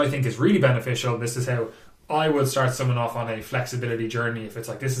 which I think is really beneficial, this is how I would start someone off on a flexibility journey if it's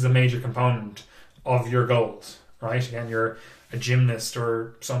like, this is a major component of your goals, right? Again, you're a gymnast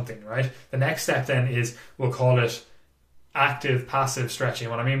or something, right? The next step then is, we'll call it active passive stretching.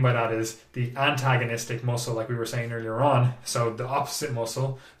 What I mean by that is the antagonistic muscle, like we were saying earlier on. So the opposite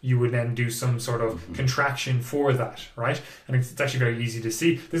muscle, you would then do some sort of contraction for that, right? And it's actually very easy to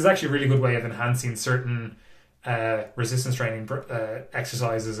see. This is actually a really good way of enhancing certain resistance training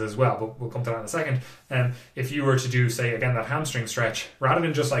exercises as well, but we'll come to that in a second. If you were to do, say, again, that hamstring stretch, rather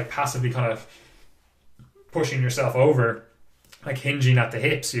than just like passively kind of pushing yourself over, like hinging at the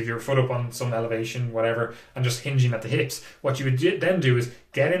hips, if your foot up on some elevation, whatever, and just hinging at the hips, what you would then do is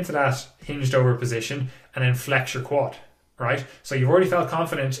get into that hinged over position and then flex your quad, right? So you've already felt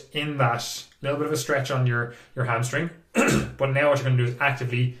confident in that little bit of a stretch on your hamstring, but now what you're going to do is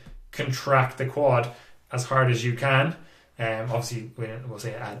actively contract the quad as hard as you can. Obviously, we'll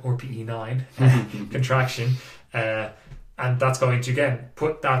say add RPE 9 contraction. And that's going to, again,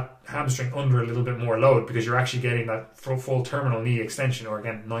 put that hamstring under a little bit more load, because you're actually getting that full terminal knee extension, or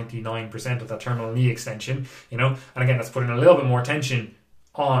again, 99% of that terminal knee extension, you know? And again, that's putting a little bit more tension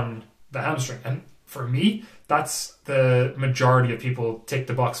on the hamstring. And for me, that's the majority of people tick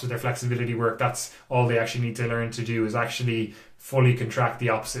the box with their flexibility work. That's all they actually need to learn to do, is actually fully contract the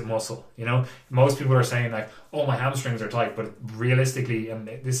opposite muscle, you know? Most people are saying like, oh, my hamstrings are tight, but realistically, and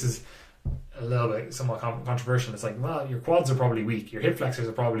this is a little bit somewhat controversial, it's like, well, your quads are probably weak, your hip flexors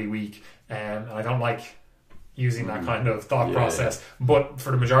are probably weak, and I don't like using that kind of thought process, but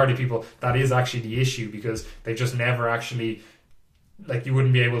for the majority of people, that is actually the issue, because they just never actually, like, you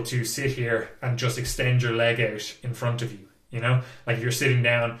wouldn't be able to sit here and just extend your leg out in front of you, you know? Like, if you're sitting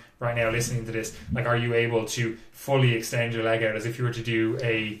down right now listening to this, like, are you able to fully extend your leg out as if you were to do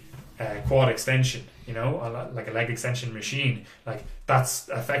a quad extension, you know, like a leg extension machine? Like, that's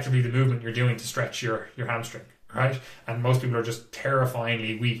effectively the movement you're doing to stretch your hamstring, right? And most people are just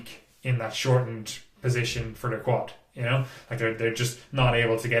terrifyingly weak in that shortened position for their quad, you know, like they're just not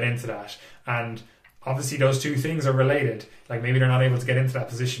able to get into that. And obviously those two things are related. Like, maybe they're not able to get into that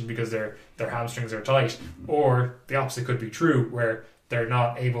position because their hamstrings are tight, or the opposite could be true, where they're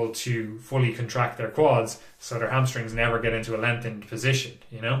not able to fully contract their quads, so their hamstrings never get into a lengthened position,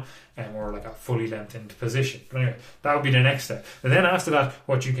 you know, or like a fully lengthened position. But anyway, that would be the next step. And then after that,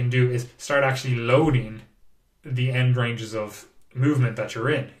 what you can do is start actually loading the end ranges of movement that you're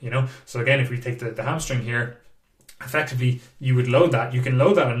in, you know. So again, if we take the hamstring here, effectively you would load that. You can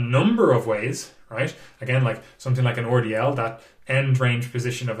load that a number of ways, right? Again, like something like an RDL, that end range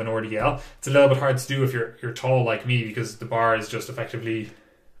position of an RDL. It's a little bit hard to do if you're tall like me, because the bar is just effectively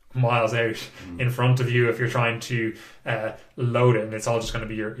miles out in front of you if you're trying to load it, and it's all just going to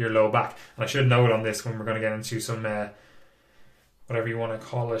be your low back. And I should note on this, when we're going to get into some whatever you want to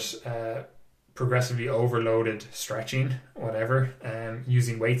call it, progressively overloaded stretching, whatever,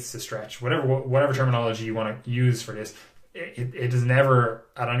 using weights to stretch, whatever terminology you want to use for this, it is never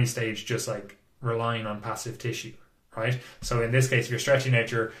at any stage just like relying on passive tissue, right? So in this case, if you're stretching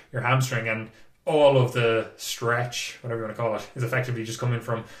out your hamstring, and all of the stretch, whatever you want to call it, is effectively just coming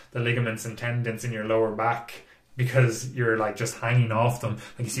from the ligaments and tendons in your lower back, because you're like just hanging off them.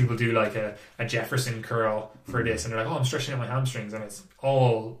 Like, you see people do like a Jefferson curl for this, and they're like, oh, I'm stretching out my hamstrings, and it's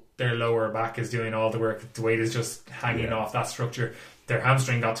all their lower back is doing all the work. The weight is just hanging off that structure. Their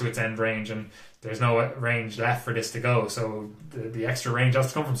hamstring got to its end range, and there's no range left for this to go. So the extra range has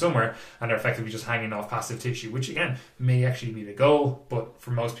to come from somewhere, and they're effectively just hanging off passive tissue, which again may actually be the goal, but for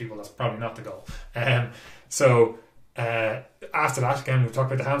most people that's probably not the goal. So after that, again, we've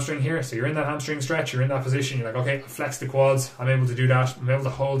talked about the hamstring here. So you're in that hamstring stretch, you're in that position, you're like, okay, I flex the quads, I'm able to do that, I'm able to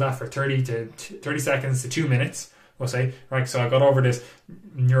hold that for 30 seconds to 2 minutes, we'll say, right? So I got over this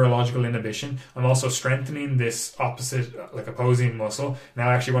neurological inhibition. I'm also strengthening this opposite, like opposing muscle. Now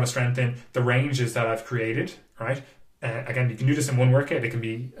I actually want to strengthen the ranges that I've created, right? Again, you can do this in one workout. It can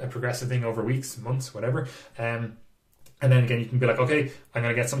be a progressive thing over weeks, months, whatever. And then again, you can be like, okay, I'm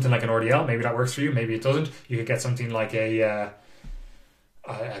going to get something like an RDL. Maybe that works for you. Maybe it doesn't. You could get something like a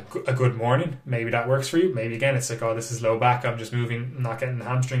good morning. Maybe that works for you. Maybe again, it's like, oh, this is low back, I'm just moving, I'm not getting the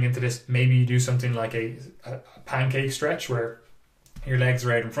hamstring into this. Maybe you do something like a pancake stretch, where your legs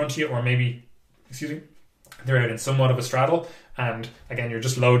are out in front of you, or maybe, they're out in somewhat of a straddle. And again, you're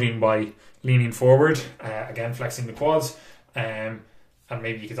just loading by leaning forward, again, flexing the quads. And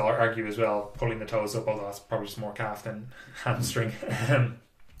maybe you could argue as well, pulling the toes up, although that's probably just more calf than hamstring.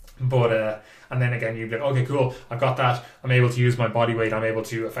 But and then again, you'd be like, okay, cool, I've got that. I'm able to use my body weight. I'm able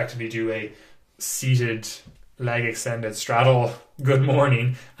to effectively do a seated leg extended straddle good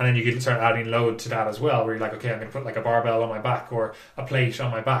morning, and then you can start adding load to that as well, where you're like, okay, I'm going to put like a barbell on my back or a plate on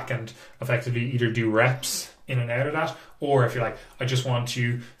my back, and effectively either do reps in and out of that, or if you're like, I just want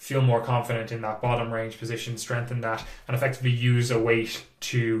to feel more confident in that bottom range position, strengthen that, and effectively use a weight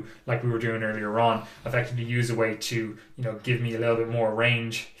to, like we were doing earlier on, effectively use a weight to, you know, give me a little bit more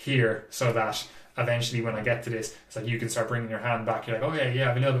range here, so that eventually when I get to this, it's like you can start bringing your hand back. You're like, oh yeah, I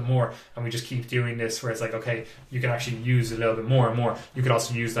have a little bit more, and we just keep doing this where it's like, okay, you can actually use a little bit more and more. You could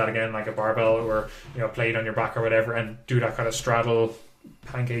also use that again like a barbell or, you know, plate on your back or whatever, and do that kind of straddle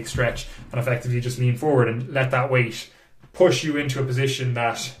pancake stretch, and effectively just lean forward and let that weight push you into a position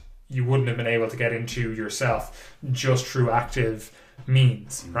that you wouldn't have been able to get into yourself just through active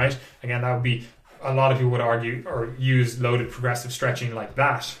means, right? Again, that would be, a lot of people would argue or use loaded progressive stretching like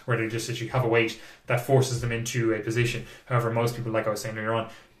that, where they just literally have a weight that forces them into a position. However, most people, like I was saying earlier on,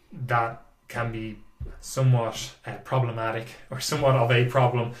 that can be somewhat problematic, or somewhat of a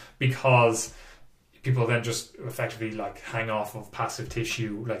problem, because people then just effectively like hang off of passive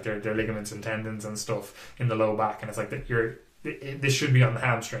tissue, like their ligaments and tendons and stuff in the low back, and it's like that this should be on the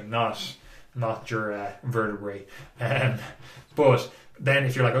hamstring, not your vertebrae. But then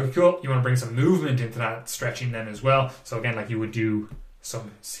if you're like, okay, cool, you want to bring some movement into that stretching then as well. So again, like you would do some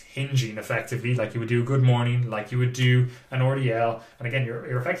hinging effectively, like you would do a good morning, like you would do an RDL. And again,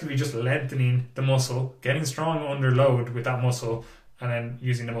 you're effectively just lengthening the muscle, getting strong under load with that muscle, and then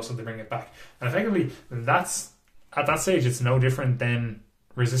using the muscle to bring it back. And effectively, that's, at that stage, it's no different than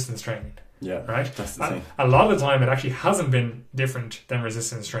resistance training. Yeah, right? That's the thing. A lot of the time, it actually hasn't been different than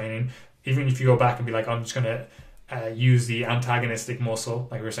resistance training. Even if you go back and be like, I'm just going to use the antagonistic muscle,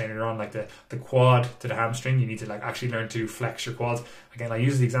 like we were saying earlier on, like the quad to the hamstring, you need to like actually learn to flex your quads. Again, I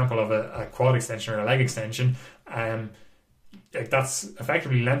use the example of a quad extension or a leg extension. Like that's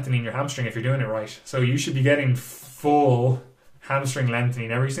effectively lengthening your hamstring if you're doing it right. So you should be getting full hamstring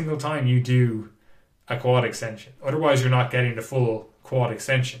lengthening every single time you do a quad extension. Otherwise, you're not getting the full quad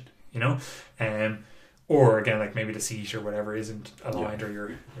extension, you know? Or again, like maybe the seat or whatever isn't aligned, or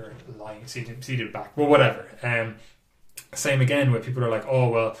you're lying seated back, well, whatever. Same again with people who are like, oh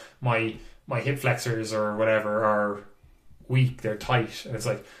well, my hip flexors or whatever are weak, they're tight, and it's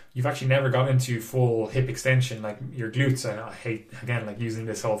like you've actually never got into full hip extension, like your glutes. And I hate again like using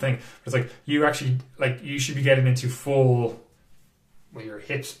this whole thing, but it's like you actually like you should be getting into full, well, your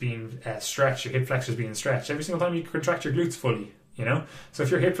hips being stretched, your hip flexors being stretched every single time you contract your glutes fully. You know, so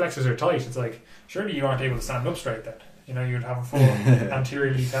if your hip flexors are tight, it's like surely you aren't able to stand up straight then. You know, you'd have a full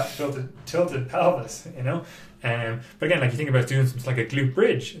anteriorly tilted pelvis. You know, but again, like you think about doing something like a glute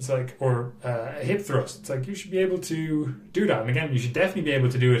bridge, it's like, or a hip thrust. It's like you should be able to do that. And again, you should definitely be able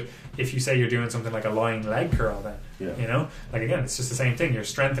to do it if you say you're doing something like a lying leg curl. Then, you know, like again, it's just the same thing. You're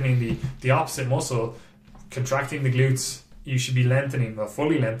strengthening the opposite muscle, contracting the glutes. You should be lengthening, well,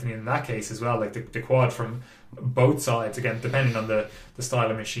 fully lengthening in that case as well, like the quad from both sides, again, depending on the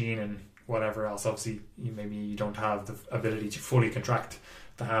style of machine and whatever else. Obviously, maybe you don't have the ability to fully contract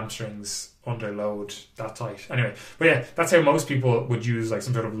the hamstrings under load that tight. Anyway, but yeah, that's how most people would use like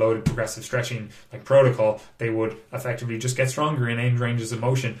some sort of loaded progressive stretching like protocol. They would effectively just get stronger in aimed ranges of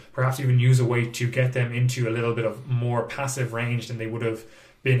motion, perhaps even use a weight to get them into a little bit of more passive range than they would have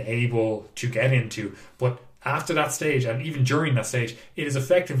been able to get into. But after that stage, and even during that stage, it is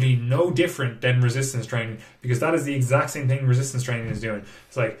effectively no different than resistance training, because that is the exact same thing resistance training is doing.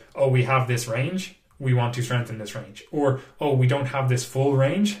 It's like, oh, we have this range, we want to strengthen this range. Or, oh, we don't have this full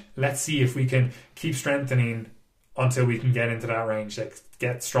range, let's see if we can keep strengthening until we can get into that range, like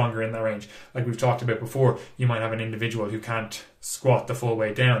get stronger in that range. Like we've talked about before, you might have an individual who can't squat the full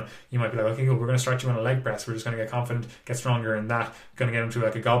way down. You might be like, okay, cool, we're going to start you on a leg press. We're just going to get confident, get stronger in that. Going to get them to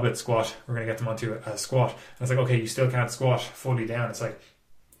like a goblet squat. We're going to get them onto a squat. And it's like, okay, you still can't squat fully down. It's like,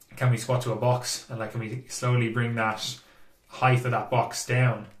 can we squat to a box? And like, can we slowly bring that height of that box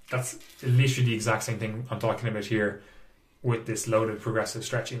down? That's literally the exact same thing I'm talking about here with this loaded progressive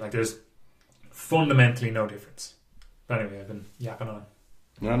stretching. Like there's fundamentally no difference. But anyway, I've been yapping on.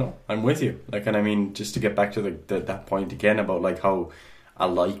 No, I'm with you. Like, and I mean, just to get back to that point again about like how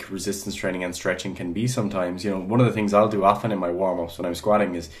alike resistance training and stretching can be sometimes. You know, one of the things I'll do often in my warm-ups when I'm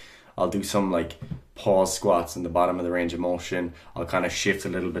squatting is I'll do some like pause squats in the bottom of the range of motion. I'll kind of shift a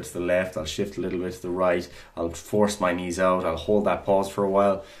little bit to the left. I'll shift a little bit to the right. I'll force my knees out. I'll hold that pause for a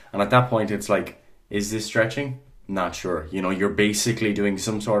while. And at that point, it's like, is this stretching? Not sure. You know, you're basically doing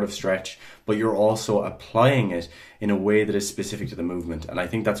some sort of stretch, but you're also applying it in a way that is specific to the movement. And I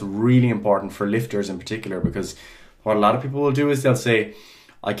think that's really important for lifters in particular, because what a lot of people will do is they'll say,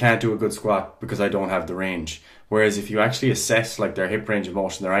 I can't do a good squat because I don't have the range. Whereas if you actually assess like their hip range of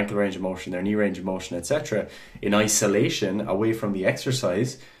motion, their ankle range of motion, their knee range of motion, etc., in isolation away from the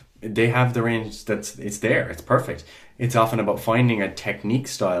exercise, they have the range it's there. It's perfect. It's often about finding a technique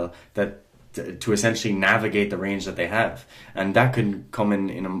style that to essentially navigate the range that they have, and that can come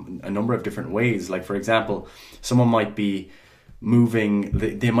in a number of different ways. Like for example, someone might be moving,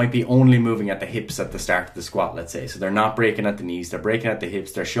 they might be only moving at the hips at the start of the squat, let's say. So they're not breaking at the knees, they're breaking at the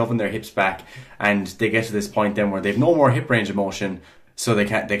hips, they're shoving their hips back, and they get to this point then where they've no more hip range of motion, so they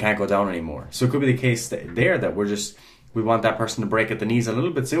can't go down anymore. So it could be the case that we want that person to break at the knees a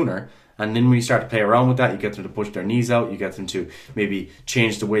little bit sooner, and then when you start to play around with that, you get them to push their knees out, you get them to maybe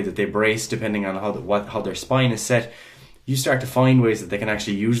change the way that they brace depending on how their spine is set. You start to find ways that they can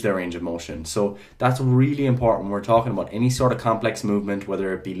actually use their range of motion. So that's really important when we're talking about any sort of complex movement,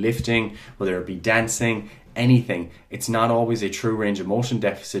 whether it be lifting, whether it be dancing, anything. It's not always a true range of motion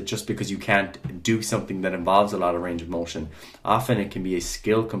deficit just because you can't do something that involves a lot of range of motion. Often it can be a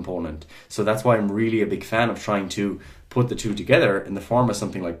skill component. So that's why I'm really a big fan of trying to put the two together in the form of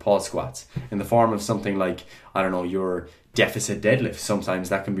something like pause squats, in the form of something like, I don't know, your deficit deadlift. Sometimes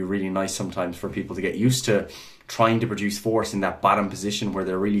that can be really nice sometimes for people to get used to trying to produce force in that bottom position where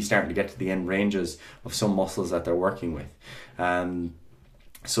they're really starting to get to the end ranges of some muscles that they're working with. No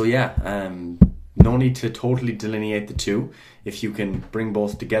need to totally delineate the two. If you can bring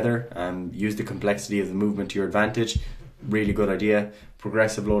both together and use the complexity of the movement to your advantage, really good idea.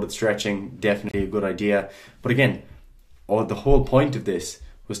 Progressive loaded stretching, definitely a good idea. But again, the whole point of this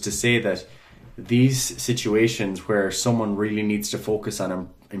was to say that these situations where someone really needs to focus on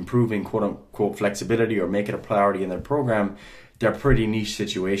improving quote unquote flexibility or make it a priority in their program, they're pretty niche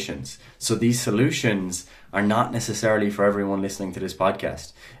situations. So these solutions are not necessarily for everyone listening to this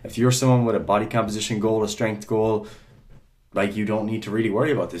podcast. If you're someone with a body composition goal, a strength goal, like, you don't need to really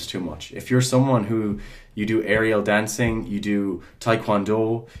worry about this too much. If you're someone who you do aerial dancing, you do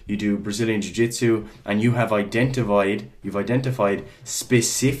taekwondo, you do Brazilian jiu-jitsu, and you've identified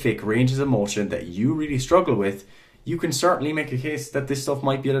specific ranges of motion that you really struggle with, you can certainly make a case that this stuff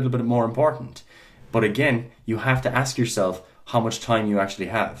might be a little bit more important. But again, you have to ask yourself how much time you actually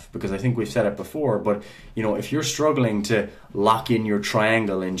have, because I think we've said it before, but if you're struggling to lock in your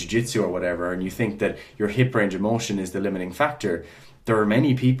triangle in jiu-jitsu or whatever, and you think that your hip range of motion is the limiting factor, there are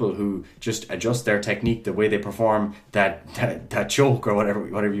many people who just adjust their technique, the way they perform that choke or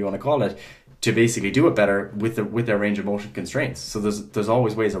whatever you want to call it, to basically do it better with their range of motion constraints. So there's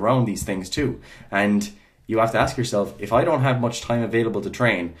always ways around these things too, and you have to ask yourself, if I don't have much time available to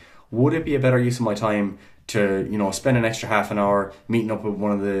train, would it be a better use of my time to spend an extra half an hour meeting up with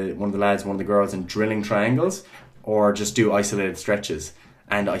one of the lads, one of the girls, and drilling triangles, or just do isolated stretches?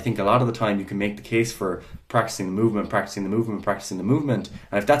 And I think a lot of the time you can make the case for practicing the movement.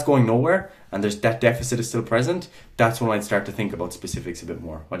 And if that's going nowhere and there's that deficit is still present, that's when I'd start to think about specifics a bit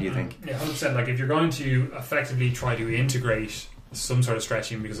more. What do you think? Yeah, 100%. Like, if you're going to effectively try to integrate some sort of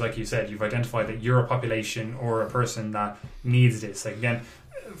stretching, because like you said, you've identified that you're a population or a person that needs this. Like, again,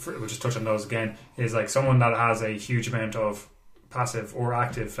 we'll just touch on those again, is like someone that has a huge amount of passive or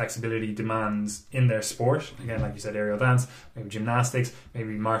active flexibility demands in their sport. Again, like you said, aerial dance, maybe gymnastics,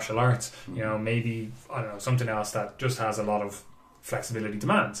 maybe martial arts, maybe, I don't know, something else that just has a lot of flexibility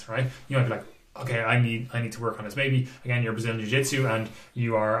demands, right? You might be like, okay, I need to work on this. Maybe, again, you're Brazilian Jiu-Jitsu and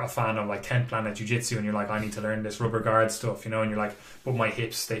you are a fan of like 10th Planet Jiu-Jitsu, and you're like, I need to learn this rubber guard stuff, and you're like, but my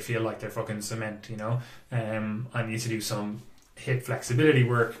hips, they feel like they're fucking cement, I need to do some hip flexibility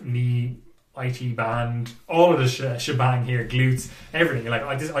work, knee, IT band, all of the shebang here, glutes, everything. You're like,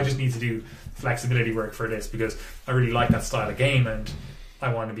 I just need to do flexibility work for this because I really like that style of game and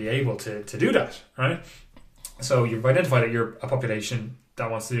I want to be able to do that, right? So you've identified that you're a population that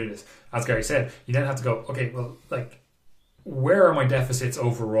wants to do this. As Gary said, you then have to go, okay, well, like, where are my deficits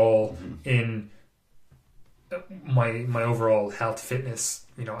overall in my overall health, fitness,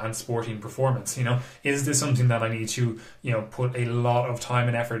 and sporting performance? Is this something that I need to, put a lot of time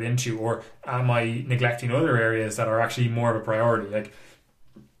and effort into, or am I neglecting other areas that are actually more of a priority? Like,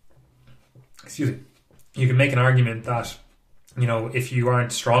 excuse me, you can make an argument that, if you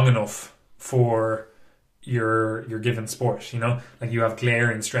aren't strong enough for your given sport, like, you have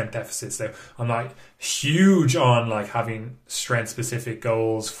glaring strength deficits there. I'm not huge on like having strength specific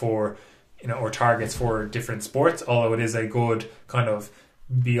goals for, or targets for different sports, although it is a good kind of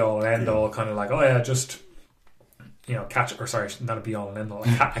be all and end all, kind of like, oh yeah, just not a be all and end all,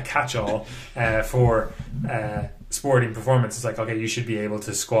 a catch all for sporting performance. It's like, okay, you should be able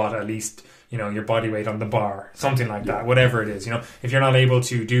to squat at least your body weight on the bar, something like that, whatever it is. If you're not able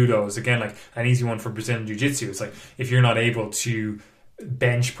to do those, again, like an easy one for Brazilian Jiu-Jitsu, it's like, if you're not able to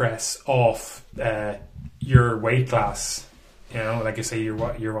bench press off your weight class. You know, like you say, you're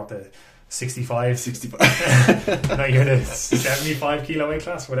what the 65? 65. No, you're the 75 kilo weight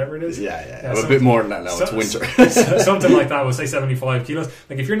class, whatever it is. Yeah. A bit more than that now. It's winter. Something like that. We'll say 75 kilos.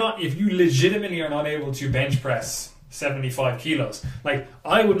 Like if you legitimately are not able to bench press 75 kilos, like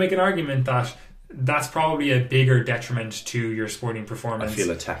I would make an argument that that's probably a bigger detriment to your sporting performance. I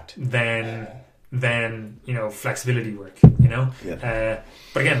feel attacked. Than flexibility work. Yeah.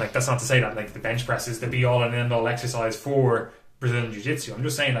 But again, like that's not to say that like the bench press is the be all and end all exercise for Brazilian Jiu-Jitsu. I'm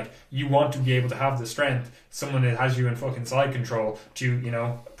just saying, like, you want to be able to have the strength, someone that has you in fucking side control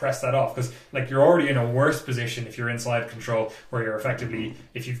to, press that off. Because, like, you're already in a worse position if you're in side control, where you're effectively,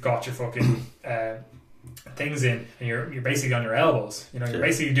 if you've got your fucking things in, and you're basically on your elbows. You're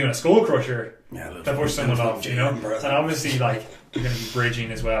basically doing a skull crusher to push someone off, And obviously, like, you're going to be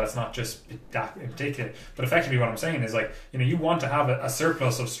bridging as well. It's not just that in particular. But effectively what I'm saying is, like, you want to have a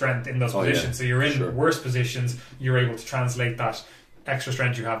surplus of strength in those positions. So you're in worse positions. You're able to translate that extra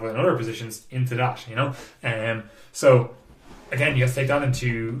strength you have in other positions into that, So, again, you have to take that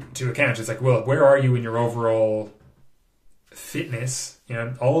into account. It's like, well, where are you in your overall fitness?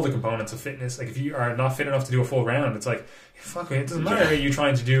 All the components of fitness. Like, if you are not fit enough to do a full round, it's like, fuck it, it doesn't matter how you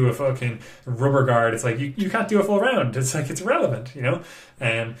trying to do a fucking rubber guard. It's like you can't do a full round. It's like, it's irrelevant,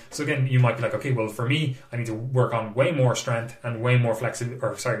 So again, you might be like, okay, well, for me, I need to work on way more strength and way more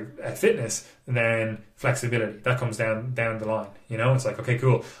fitness than flexibility. That comes down the line, It's like, okay,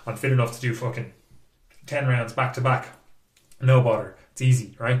 cool, I'm fit enough to do fucking 10 rounds back to back, no bother. It's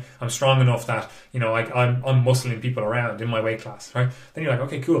easy, right? I'm strong enough that, I'm muscling people around in my weight class, right? Then you're like,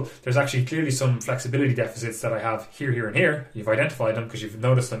 okay, cool. There's actually clearly some flexibility deficits that I have here, and here. You've identified them because you've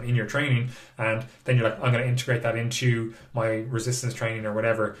noticed them in your training. And then you're like, I'm going to integrate that into my resistance training or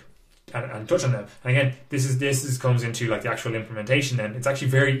whatever and touch on them. And again, this comes into like the actual implementation then. It's actually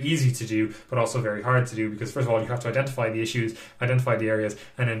very easy to do, but also very hard to do because first of all, you have to identify the issues, identify the areas,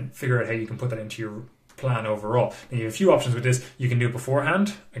 and then figure out how you can put that into your plan overall. Now you have a few options with this. You can do it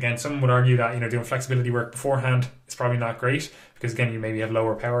beforehand. Again, some would argue that doing flexibility work beforehand is probably not great because again you maybe have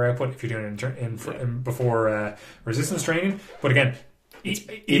lower power output if you're doing it before resistance training. But again,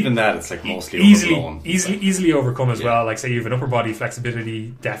 even that it's like mostly easily overcome as well. Like say you have an upper body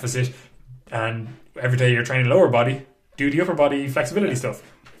flexibility deficit, and every day you're training lower body, do the upper body flexibility stuff.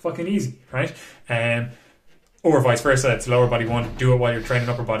 Fucking easy, right? Or vice versa, it's lower body one, do it while you're training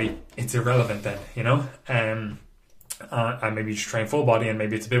upper body. It's irrelevant then, and maybe you should train full body and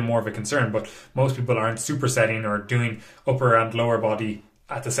maybe it's a bit more of a concern, but most people aren't supersetting or doing upper and lower body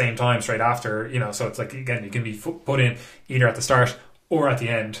at the same time straight after, so it's like, again, you can be put in either at the start or at the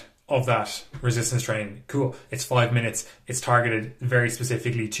end of that resistance training. Cool. It's 5 minutes. It's targeted very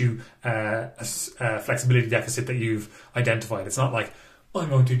specifically to a flexibility deficit that you've identified. It's not like, I'm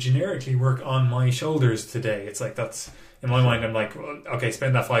going to generically work on my shoulders today. It's like, that's, in my mind, I'm like, okay,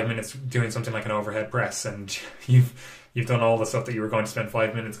 spend that 5 minutes doing something like an overhead press, and you've done all the stuff that you were going to spend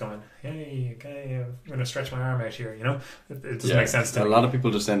 5 minutes going, hey, okay, I'm going to stretch my arm out here, It doesn't make sense to me. A lot of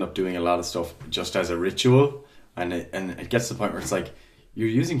people just end up doing a lot of stuff just as a ritual, and it gets to the point where it's like, you're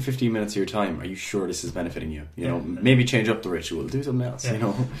using 15 minutes of your time. Are you sure this is benefiting you? Maybe change up the ritual, do something else.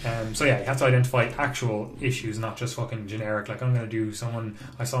 So you have to identify actual issues, not just fucking generic. Like I'm going to do someone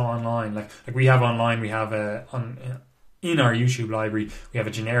I saw online. Like we have online, we have in our YouTube library, we have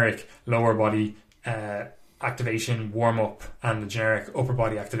a generic lower body activation warm up and the generic upper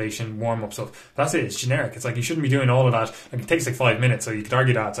body activation warm up stuff. That's it. It's generic. It's like you shouldn't be doing all of that. Like it takes like 5 minutes, so you could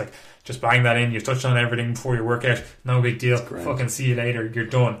argue that it's like just bang that in. You've touched on everything before your workout. No big deal. Fucking see you later. You're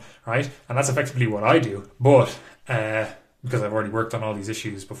done, right? And that's effectively what I do. But because I've already worked on all these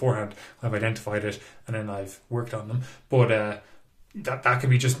issues beforehand, I've identified it and then I've worked on them. But that could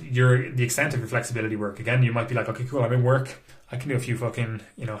be just the extent of your flexibility work. Again, you might be like, okay, cool, I'm in work. I can do a few fucking,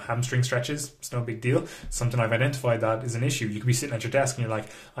 hamstring stretches. It's no big deal. Something I've identified that is an issue. You could be sitting at your desk and you're like,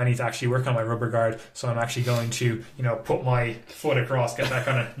 I need to actually work on my rubber guard. So I'm actually going to, put my foot across, get that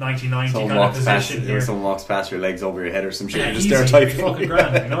kind of 90-90 kind of position here. Someone walks past your legs over your head or some shit. You're just easy, there typing. Fucking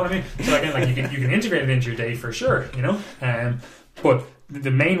grand, you know what I mean? So again, like you can integrate it into your day for sure, but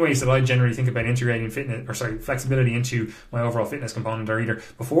the main ways that I generally think about integrating flexibility into my overall fitness component are either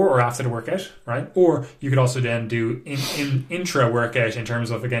before or after the workout, right? Or you could also then do in intra workout in terms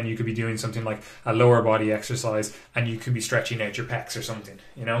of, again, you could be doing something like a lower body exercise and you could be stretching out your pecs or something,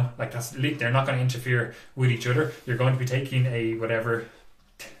 like they're not going to interfere with each other. You're going to be taking a whatever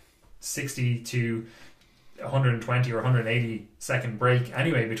 60 to 120 or 180 second break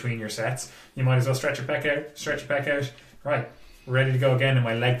anyway between your sets. You might as well stretch your pec out, right? ready to go again in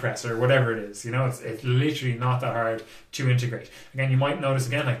my leg press or whatever it is. You know, it's literally not that hard to integrate. Again, you might notice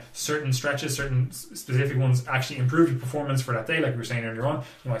again, like certain stretches, certain specific ones actually improve your performance for that day, like we were saying earlier on.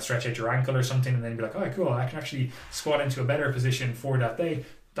 You might stretch out your ankle or something and then be like, oh, cool, I can actually squat into a better position for that day.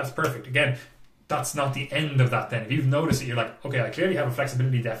 That's perfect. Again, that's not the end of that then. If you've noticed it, you're like, okay, I clearly have a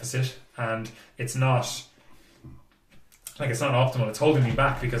flexibility deficit and it's not optimal. It's holding me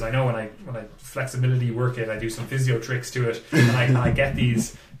back because I know when I flexibility work it, I do some physio tricks to it and I get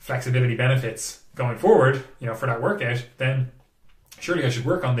these flexibility benefits going forward, you know, for that workout, then surely I should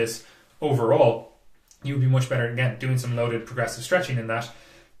work on this overall. You would be much better, again, doing some loaded progressive stretching in that,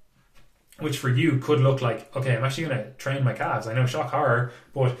 which for you could look like, okay, I'm actually going to train my calves. I know, shock horror,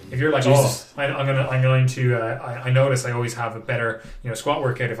 but if you're like, Jesus. I notice I always have a better, you know, squat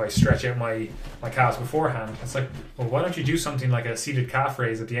workout if I stretch out my calves beforehand. It's like, well, why don't you do something like a seated calf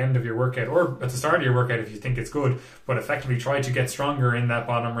raise at the end of your workout or at the start of your workout if you think it's good, but effectively try to get stronger in that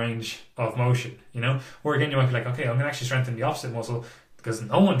bottom range of motion, you know? Or again, you might be like, okay, I'm going to actually strengthen the opposite muscle, because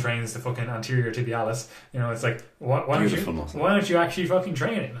no one trains the fucking anterior tibialis. You know, it's like, why don't you actually fucking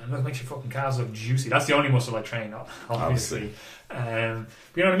train it, man? It makes your fucking calves look juicy. That's the only muscle I train, obviously. But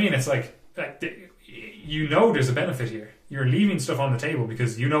you know what I mean? It's like, you know there's a benefit here. You're leaving stuff on the table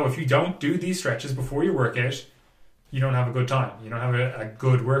because you know if you don't do these stretches before your workout, you don't have a good time. You don't have a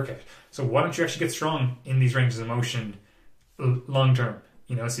good workout. So why don't you actually get strong in these ranges of motion long term?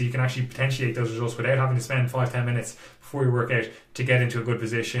 You know, so you can actually potentiate those results without having to spend 5-10 minutes before your workout to get into a good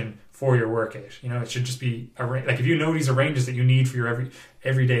position for your workout. You know, it should just be like if you know these are ranges that you need for your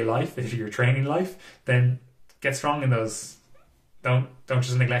everyday life, if your training life, then get strong in those. Don't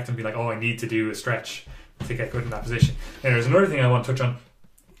just neglect and be like, oh, I need to do a stretch to get good in that position. Now, there's another thing I want to touch on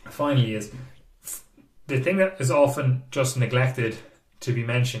finally is the thing that is often just neglected to be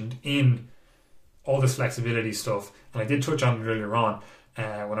mentioned in all this flexibility stuff, and I did touch on it earlier on,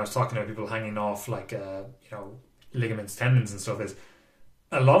 when I was talking about people hanging off like ligaments, tendons and stuff, is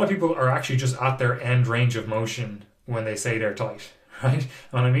a lot of people are actually just at their end range of motion when they say they're tight, right? And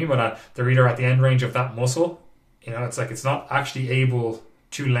what I mean by that, they're either at the end range of that muscle, you know, it's like it's not actually able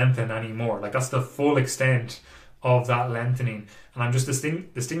to lengthen anymore. Like that's the full extent of that lengthening, and I'm just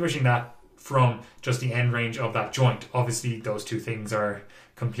distinguishing that from just the end range of that joint. Obviously those two things are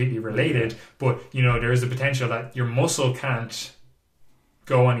completely related, but you know, there is a potential that your muscle can't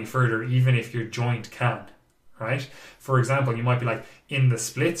go any further even if your joint can, right? For example, you might be like in the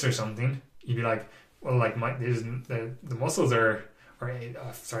splits or something, you'd be like, well, like the muscles are,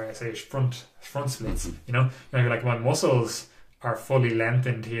 front splits, you know, you're like, my muscles are fully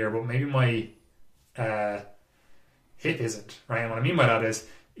lengthened here, but maybe my hip isn't, right? And what I mean by that is,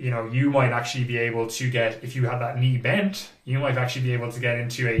 you know, you might actually be able to get, if you have that knee bent, you might actually be able to get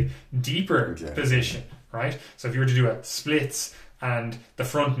into a deeper position, right? So if you were to do a splits and the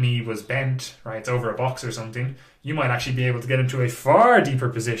front knee was bent, right, it's over a box or something, you might actually be able to get into a far deeper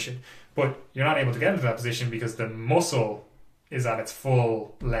position, but you're not able to get into that position because the muscle is at its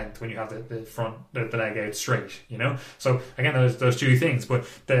full length when you have the leg out straight, you know? So again, there's those two things, but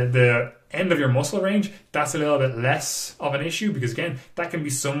the end of your muscle range, that's a little bit less of an issue because again, that can be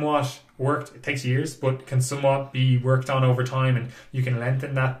somewhat worked. It takes years, but can somewhat be worked on over time, and you can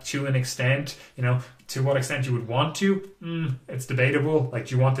lengthen that to an extent. You know, to what extent you would want to, it's debatable. Like,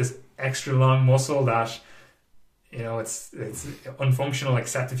 do you want this extra long muscle that, you know, it's unfunctional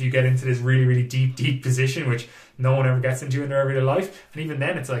except if you get into this really, really deep position, which no one ever gets into in their everyday life. And even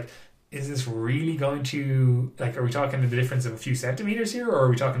then, it's like, is this really going to, like, are we talking the difference of a few centimeters here, or are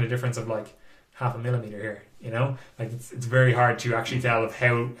we talking a difference of like half a millimeter here? You know, like it's very hard to actually tell of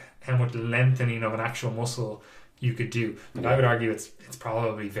how much lengthening of an actual muscle you could do. But I would argue it's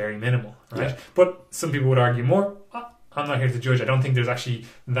probably very minimal, right? Yeah. But some people would argue more. I'm not here to judge. I don't think there's actually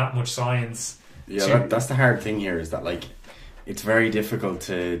that much science. Yeah, that's the hard thing here, is that like it's very difficult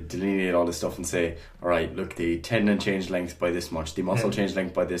to delineate all this stuff and say, all right, look, the tendon changed length by this much, the muscle changed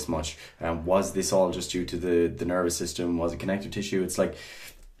length by this much. Was this all just due to the nervous system? Was it connective tissue? It's like,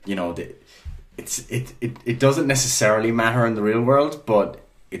 you know, it doesn't necessarily matter in the real world, but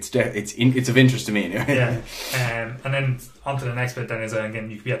it's of interest to me anyway. Yeah, and then on to the next bit then is, again,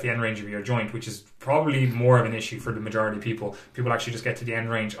 you could be at the end range of your joint, which is probably more of an issue for the majority of people. People actually just get to the end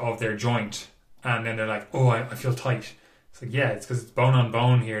range of their joint and then they're like, oh, I feel tight. It's like, yeah, it's because it's bone on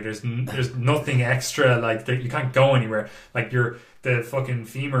bone here. There's nothing extra, like you can't go anywhere. Like the fucking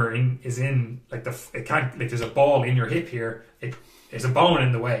femur is in like it can't, like there's a ball in your hip here. There's a bone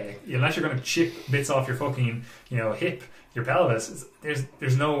in the way. Unless you're going to chip bits off your fucking, you know, hip, your pelvis,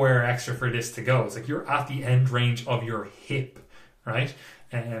 there's nowhere extra for this to go. It's like you're at the end range of your hip, right?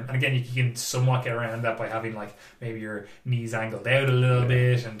 And again, you can somewhat get around that by having like maybe your knees angled out a little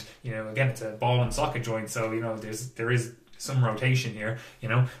bit, and again, it's a ball and socket joint, so there is some rotation here,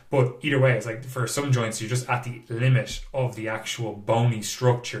 but either way, it's like for some joints you're just at the limit of the actual bony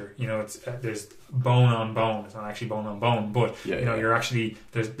structure. It's there's bone on bone. It's not actually bone on bone, but you're actually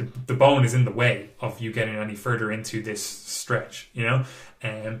there's the bone is in the way of you getting any further into this stretch.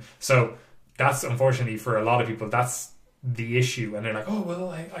 So that's unfortunately for a lot of people, that's the issue, and they're like, oh well,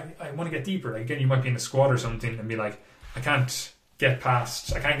 I want to get deeper. Like, again, you might be in a squat or something and be like, I can't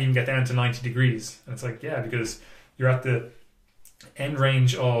even get down to 90 degrees, and it's like, yeah, because you're at the end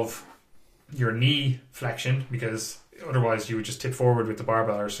range of your knee flexion, because otherwise you would just tip forward with the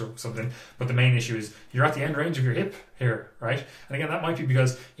barbell or something. But the main issue is you're at the end range of your hip here, right? And again, that might be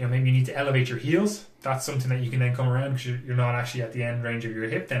because maybe you need to elevate your heels. That's something that you can then come around, because you're not actually at the end range of your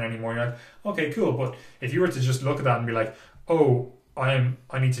hip then anymore. You're like, okay, cool. But if you were to just look at that and be like, oh, I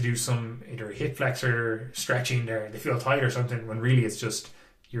need to do some either hip flexor stretching there, they feel tight or something, when really it's just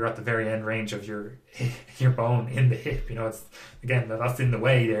you're at the very end range of your bone in the hip. It's, again, that's in the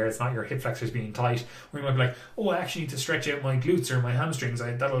way there. It's not your hip flexors being tight. Or you might be like, oh, I actually need to stretch out my glutes or my hamstrings.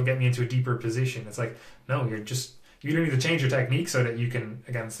 That'll get me into a deeper position. It's like, no, you either need to change your technique so that you can,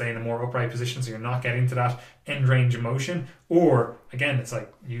 again, stay in a more upright position so you're not getting to that end range of motion. Or, again, it's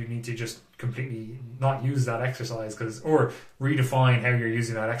like you need to just completely not use that exercise, or redefine how you're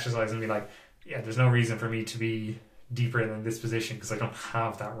using that exercise and be like, yeah, there's no reason for me to be deeper than this position because I don't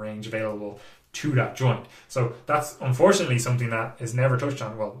have that range available to that joint. So that's unfortunately something that is never touched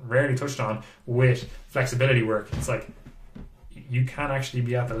on, well, rarely touched on with flexibility work. It's like you can actually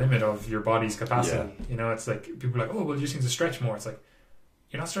be at the limit of your body's capacity. It's like people are like, oh, well, you just need to stretch more. It's like,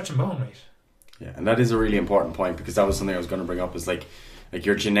 you're not stretching bone, mate. Yeah, and that is a really important point, because that was something I was going to bring up, is like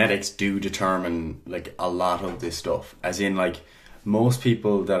your genetics do determine like a lot of this stuff, as in like most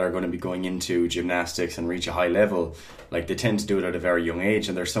people that are going to be going into gymnastics and reach a high level, like they tend to do it at a very young age,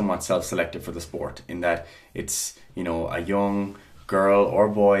 and they're somewhat self-selected for the sport, in that it's a young girl or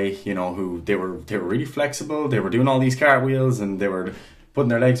boy who they were really flexible, they were doing all these cartwheels and they were putting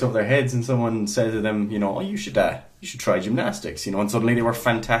their legs over their heads, and someone said to them, oh, you should try gymnastics, and suddenly they were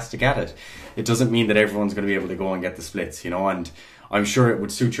fantastic at it. It doesn't mean that everyone's going to be able to go and get the splits, and I'm sure it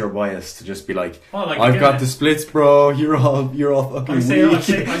would suit your bias to just be like, I've got the splits, bro. You're all fucking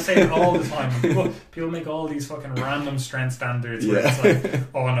weak. I say it all the time. People make all these fucking random strength standards where it's like,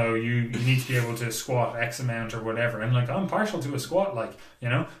 oh no, you need to be able to squat X amount or whatever. And like, I'm partial to a squat,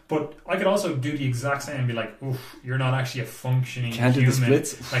 but I could also do the exact same and be like, oof, you're not actually a functioning human. Do the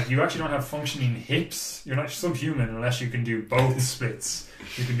splits. Like, you actually don't have functioning hips. You're not subhuman unless you can do both splits.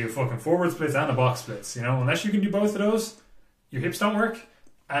 You can do fucking forward splits and a box splits. Unless you can do both of those, your hips don't work,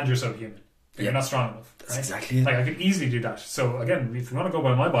 and you're subhuman. You're not strong enough. Right? That's exactly it. Like, I could easily do that. So again, if you want to go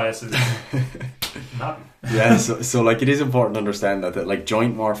by my biases, I'm happy. Yeah, so like, it is important to understand that like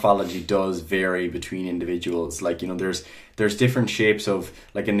joint morphology does vary between individuals. Like, there's different shapes of,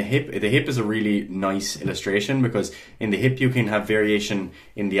 like, in the hip is a really nice illustration, because in the hip you can have variation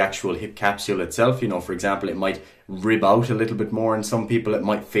in the actual hip capsule itself. For example, it might rib out a little bit more in some people, it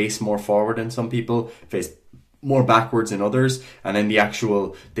might face more forward in some people, face more backwards in others, and then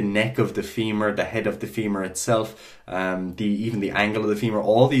the neck of the femur, the head of the femur itself, even the angle of the femur,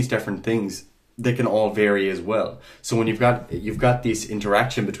 all these different things, they can all vary as well. So when you've got this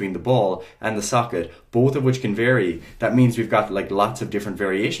interaction between the ball and the socket, both of which can vary, that means we've got like lots of different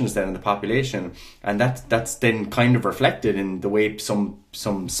variations then in the population, and that's then kind of reflected in the way some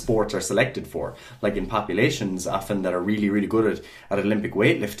sports are selected for. Like in populations often that are really, really good at Olympic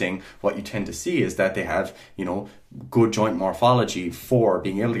weightlifting, what you tend to see is that they have, good joint morphology for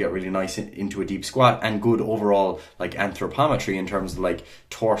being able to get really nice into a deep squat, and good overall like anthropometry in terms of like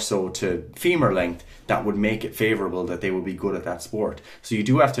torso to femur length, that would make it favorable that they would be good at that sport. So you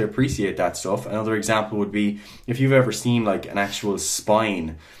do have to appreciate that stuff. Another example would be if you've ever seen like an actual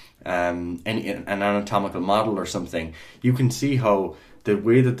spine, an anatomical model or something, you can see how the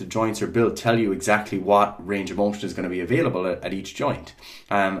way that the joints are built tell you exactly what range of motion is going to be available at each joint.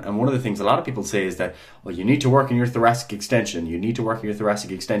 And one of the things a lot of people say is that, well, you need to work on your thoracic extension.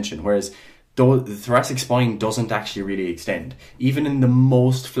 Whereas the thoracic spine doesn't actually really extend. Even in the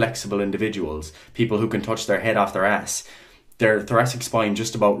most flexible individuals, people who can touch their head off their ass, their thoracic spine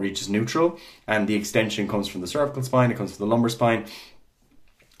just about reaches neutral, and the extension comes from the cervical spine, it comes from the lumbar spine.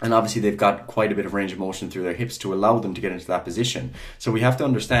 And obviously they've got quite a bit of range of motion through their hips to allow them to get into that position. So we have to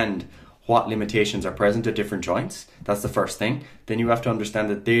understand what limitations are present at different joints. That's the first thing. Then you have to understand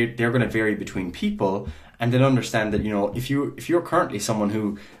that they're going to vary between people, and then understand that, you know, if you're currently someone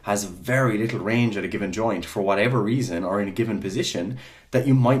who has very little range at a given joint for whatever reason or in a given position, that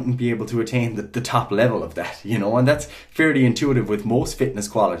you mightn't be able to attain the top level of that, you know, and that's fairly intuitive with most fitness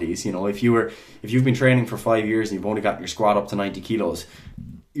qualities. You know, if you've been training for 5 years and you've only gotten your squat up to 90 kilos,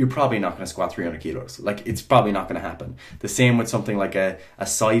 you're probably not going to squat 300 kilos. Like, it's probably not going to happen. The same with something like a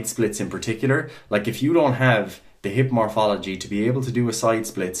side splits in particular. Like, if you don't have the hip morphology to be able to do a side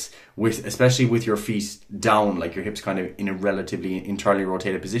splits with, especially with your feet down, like your hips kind of in a relatively internally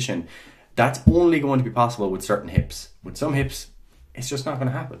rotated position, that's only going to be possible with certain hips. With some hips, it's just not going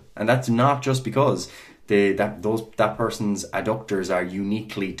to happen. And that's not just because that person's adductors are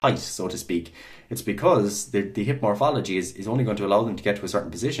uniquely tight, so to speak. It's because the hip morphology is only going to allow them to get to a certain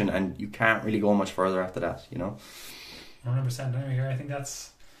position, and you can't really go much further after that, you know. 100% here. I think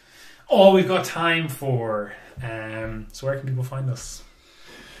that's all we've got time for. So where can people find us?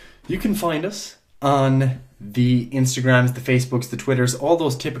 You can find us on the Instagrams, the Facebooks, the Twitters, all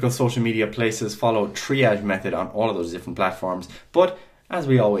those typical social media places. Follow Triage Method on all of those different platforms. But as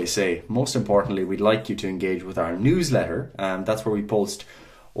we always say, most importantly, we'd like you to engage with our newsletter. That's where we post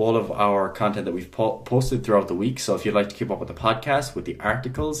all of our content that we've posted throughout the week. So if you'd like to keep up with the podcast, with the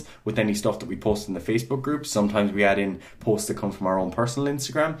articles, with any stuff that we post in the Facebook group, sometimes we add in posts that come from our own personal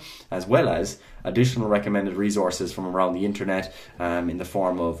Instagram, as well as additional recommended resources from around the internet, in the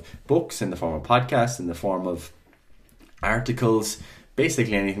form of books, in the form of podcasts, in the form of articles,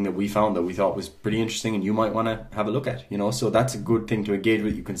 basically anything that we found that we thought was pretty interesting and you might want to have a look at, you know. So that's a good thing to engage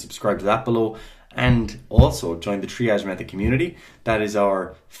with. You can subscribe to that below, and also join the Triage Method community. That is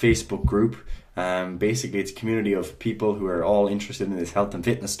our Facebook group. Basically, it's a community of people who are all interested in this health and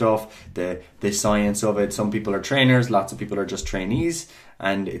fitness stuff, the science of it. Some people are trainers, lots of people are just trainees,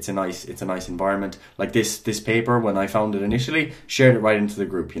 and it's a nice environment. Like this paper, when I found it initially, shared it right into the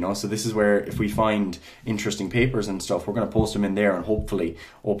group, you know. So this is where, if we find interesting papers and stuff, we're going to post them in there and hopefully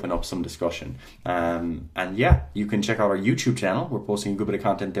open up some discussion. And yeah, you can check out our YouTube channel. We're posting a good bit of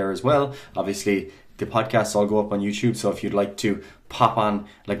content there as well. Obviously, the podcasts all go up on YouTube, so if you'd like to pop on,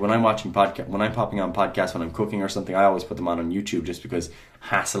 like when I'm popping on podcasts when I'm cooking or something, I always put them on YouTube, just because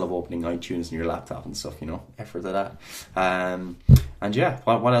hassle of opening iTunes on your laptop and stuff, you know, effort of that. And yeah,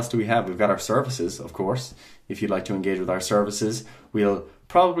 what else do we have? We've got our services, of course. If you'd like to engage with our services, we'll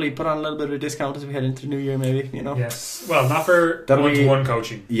probably put on a little bit of a discount as we head into the new year, maybe, you know. Yes, well, not for one-to-one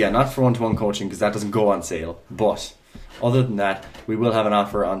coaching. Yeah, not for one-to-one coaching, because that doesn't go on sale, but other than that, we will have an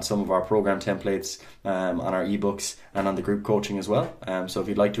offer on some of our program templates, on our ebooks, and on the group coaching as well. So if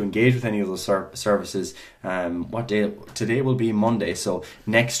you'd like to engage with any of those services, today will be Monday, so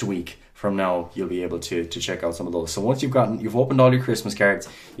next week from now you'll be able to check out some of those. So once you've opened all your Christmas cards,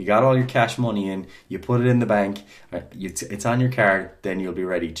 you got all your cash money in, you put it in the bank, it's on your card, then you'll be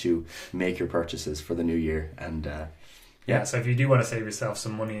ready to make your purchases for the new year. And yeah, so if you do want to save yourself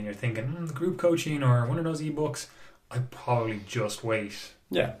some money and you're thinking the group coaching or one of those ebooks, I'd probably just wait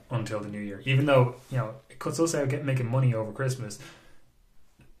until the new year. Even though, you know, it cuts us out making money over Christmas,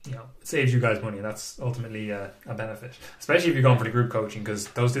 you know, it saves you guys money. That's ultimately a benefit, especially if you're going for the group coaching, because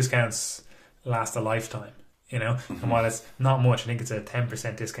those discounts last a lifetime, you know. Mm-hmm. And while it's not much, I think it's a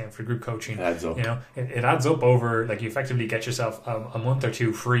 10% discount for group coaching. It adds up. You know, it adds up over, like, you effectively get yourself a month or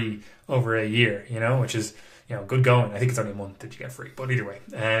two free over a year, you know, which is, you know, good going. I think it's only a month that you get free, but either way,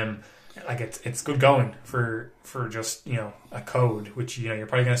 like it's good going for just, you know, a code, which, you know, you're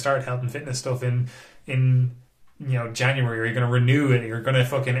probably going to start health and fitness stuff in you know, January, or you're going to renew it, or you're going to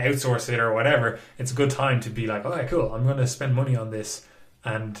fucking outsource it or whatever. It's a good time to be like, okay, cool, I'm going to spend money on this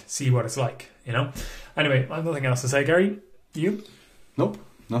and see what it's like, you know. Anyway, I have nothing else to say. Gary, you? Nope,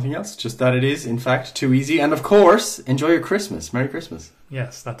 nothing else, just that it is in fact too easy. And of course, enjoy your Christmas. Merry Christmas.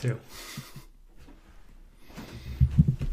 Yes, that too.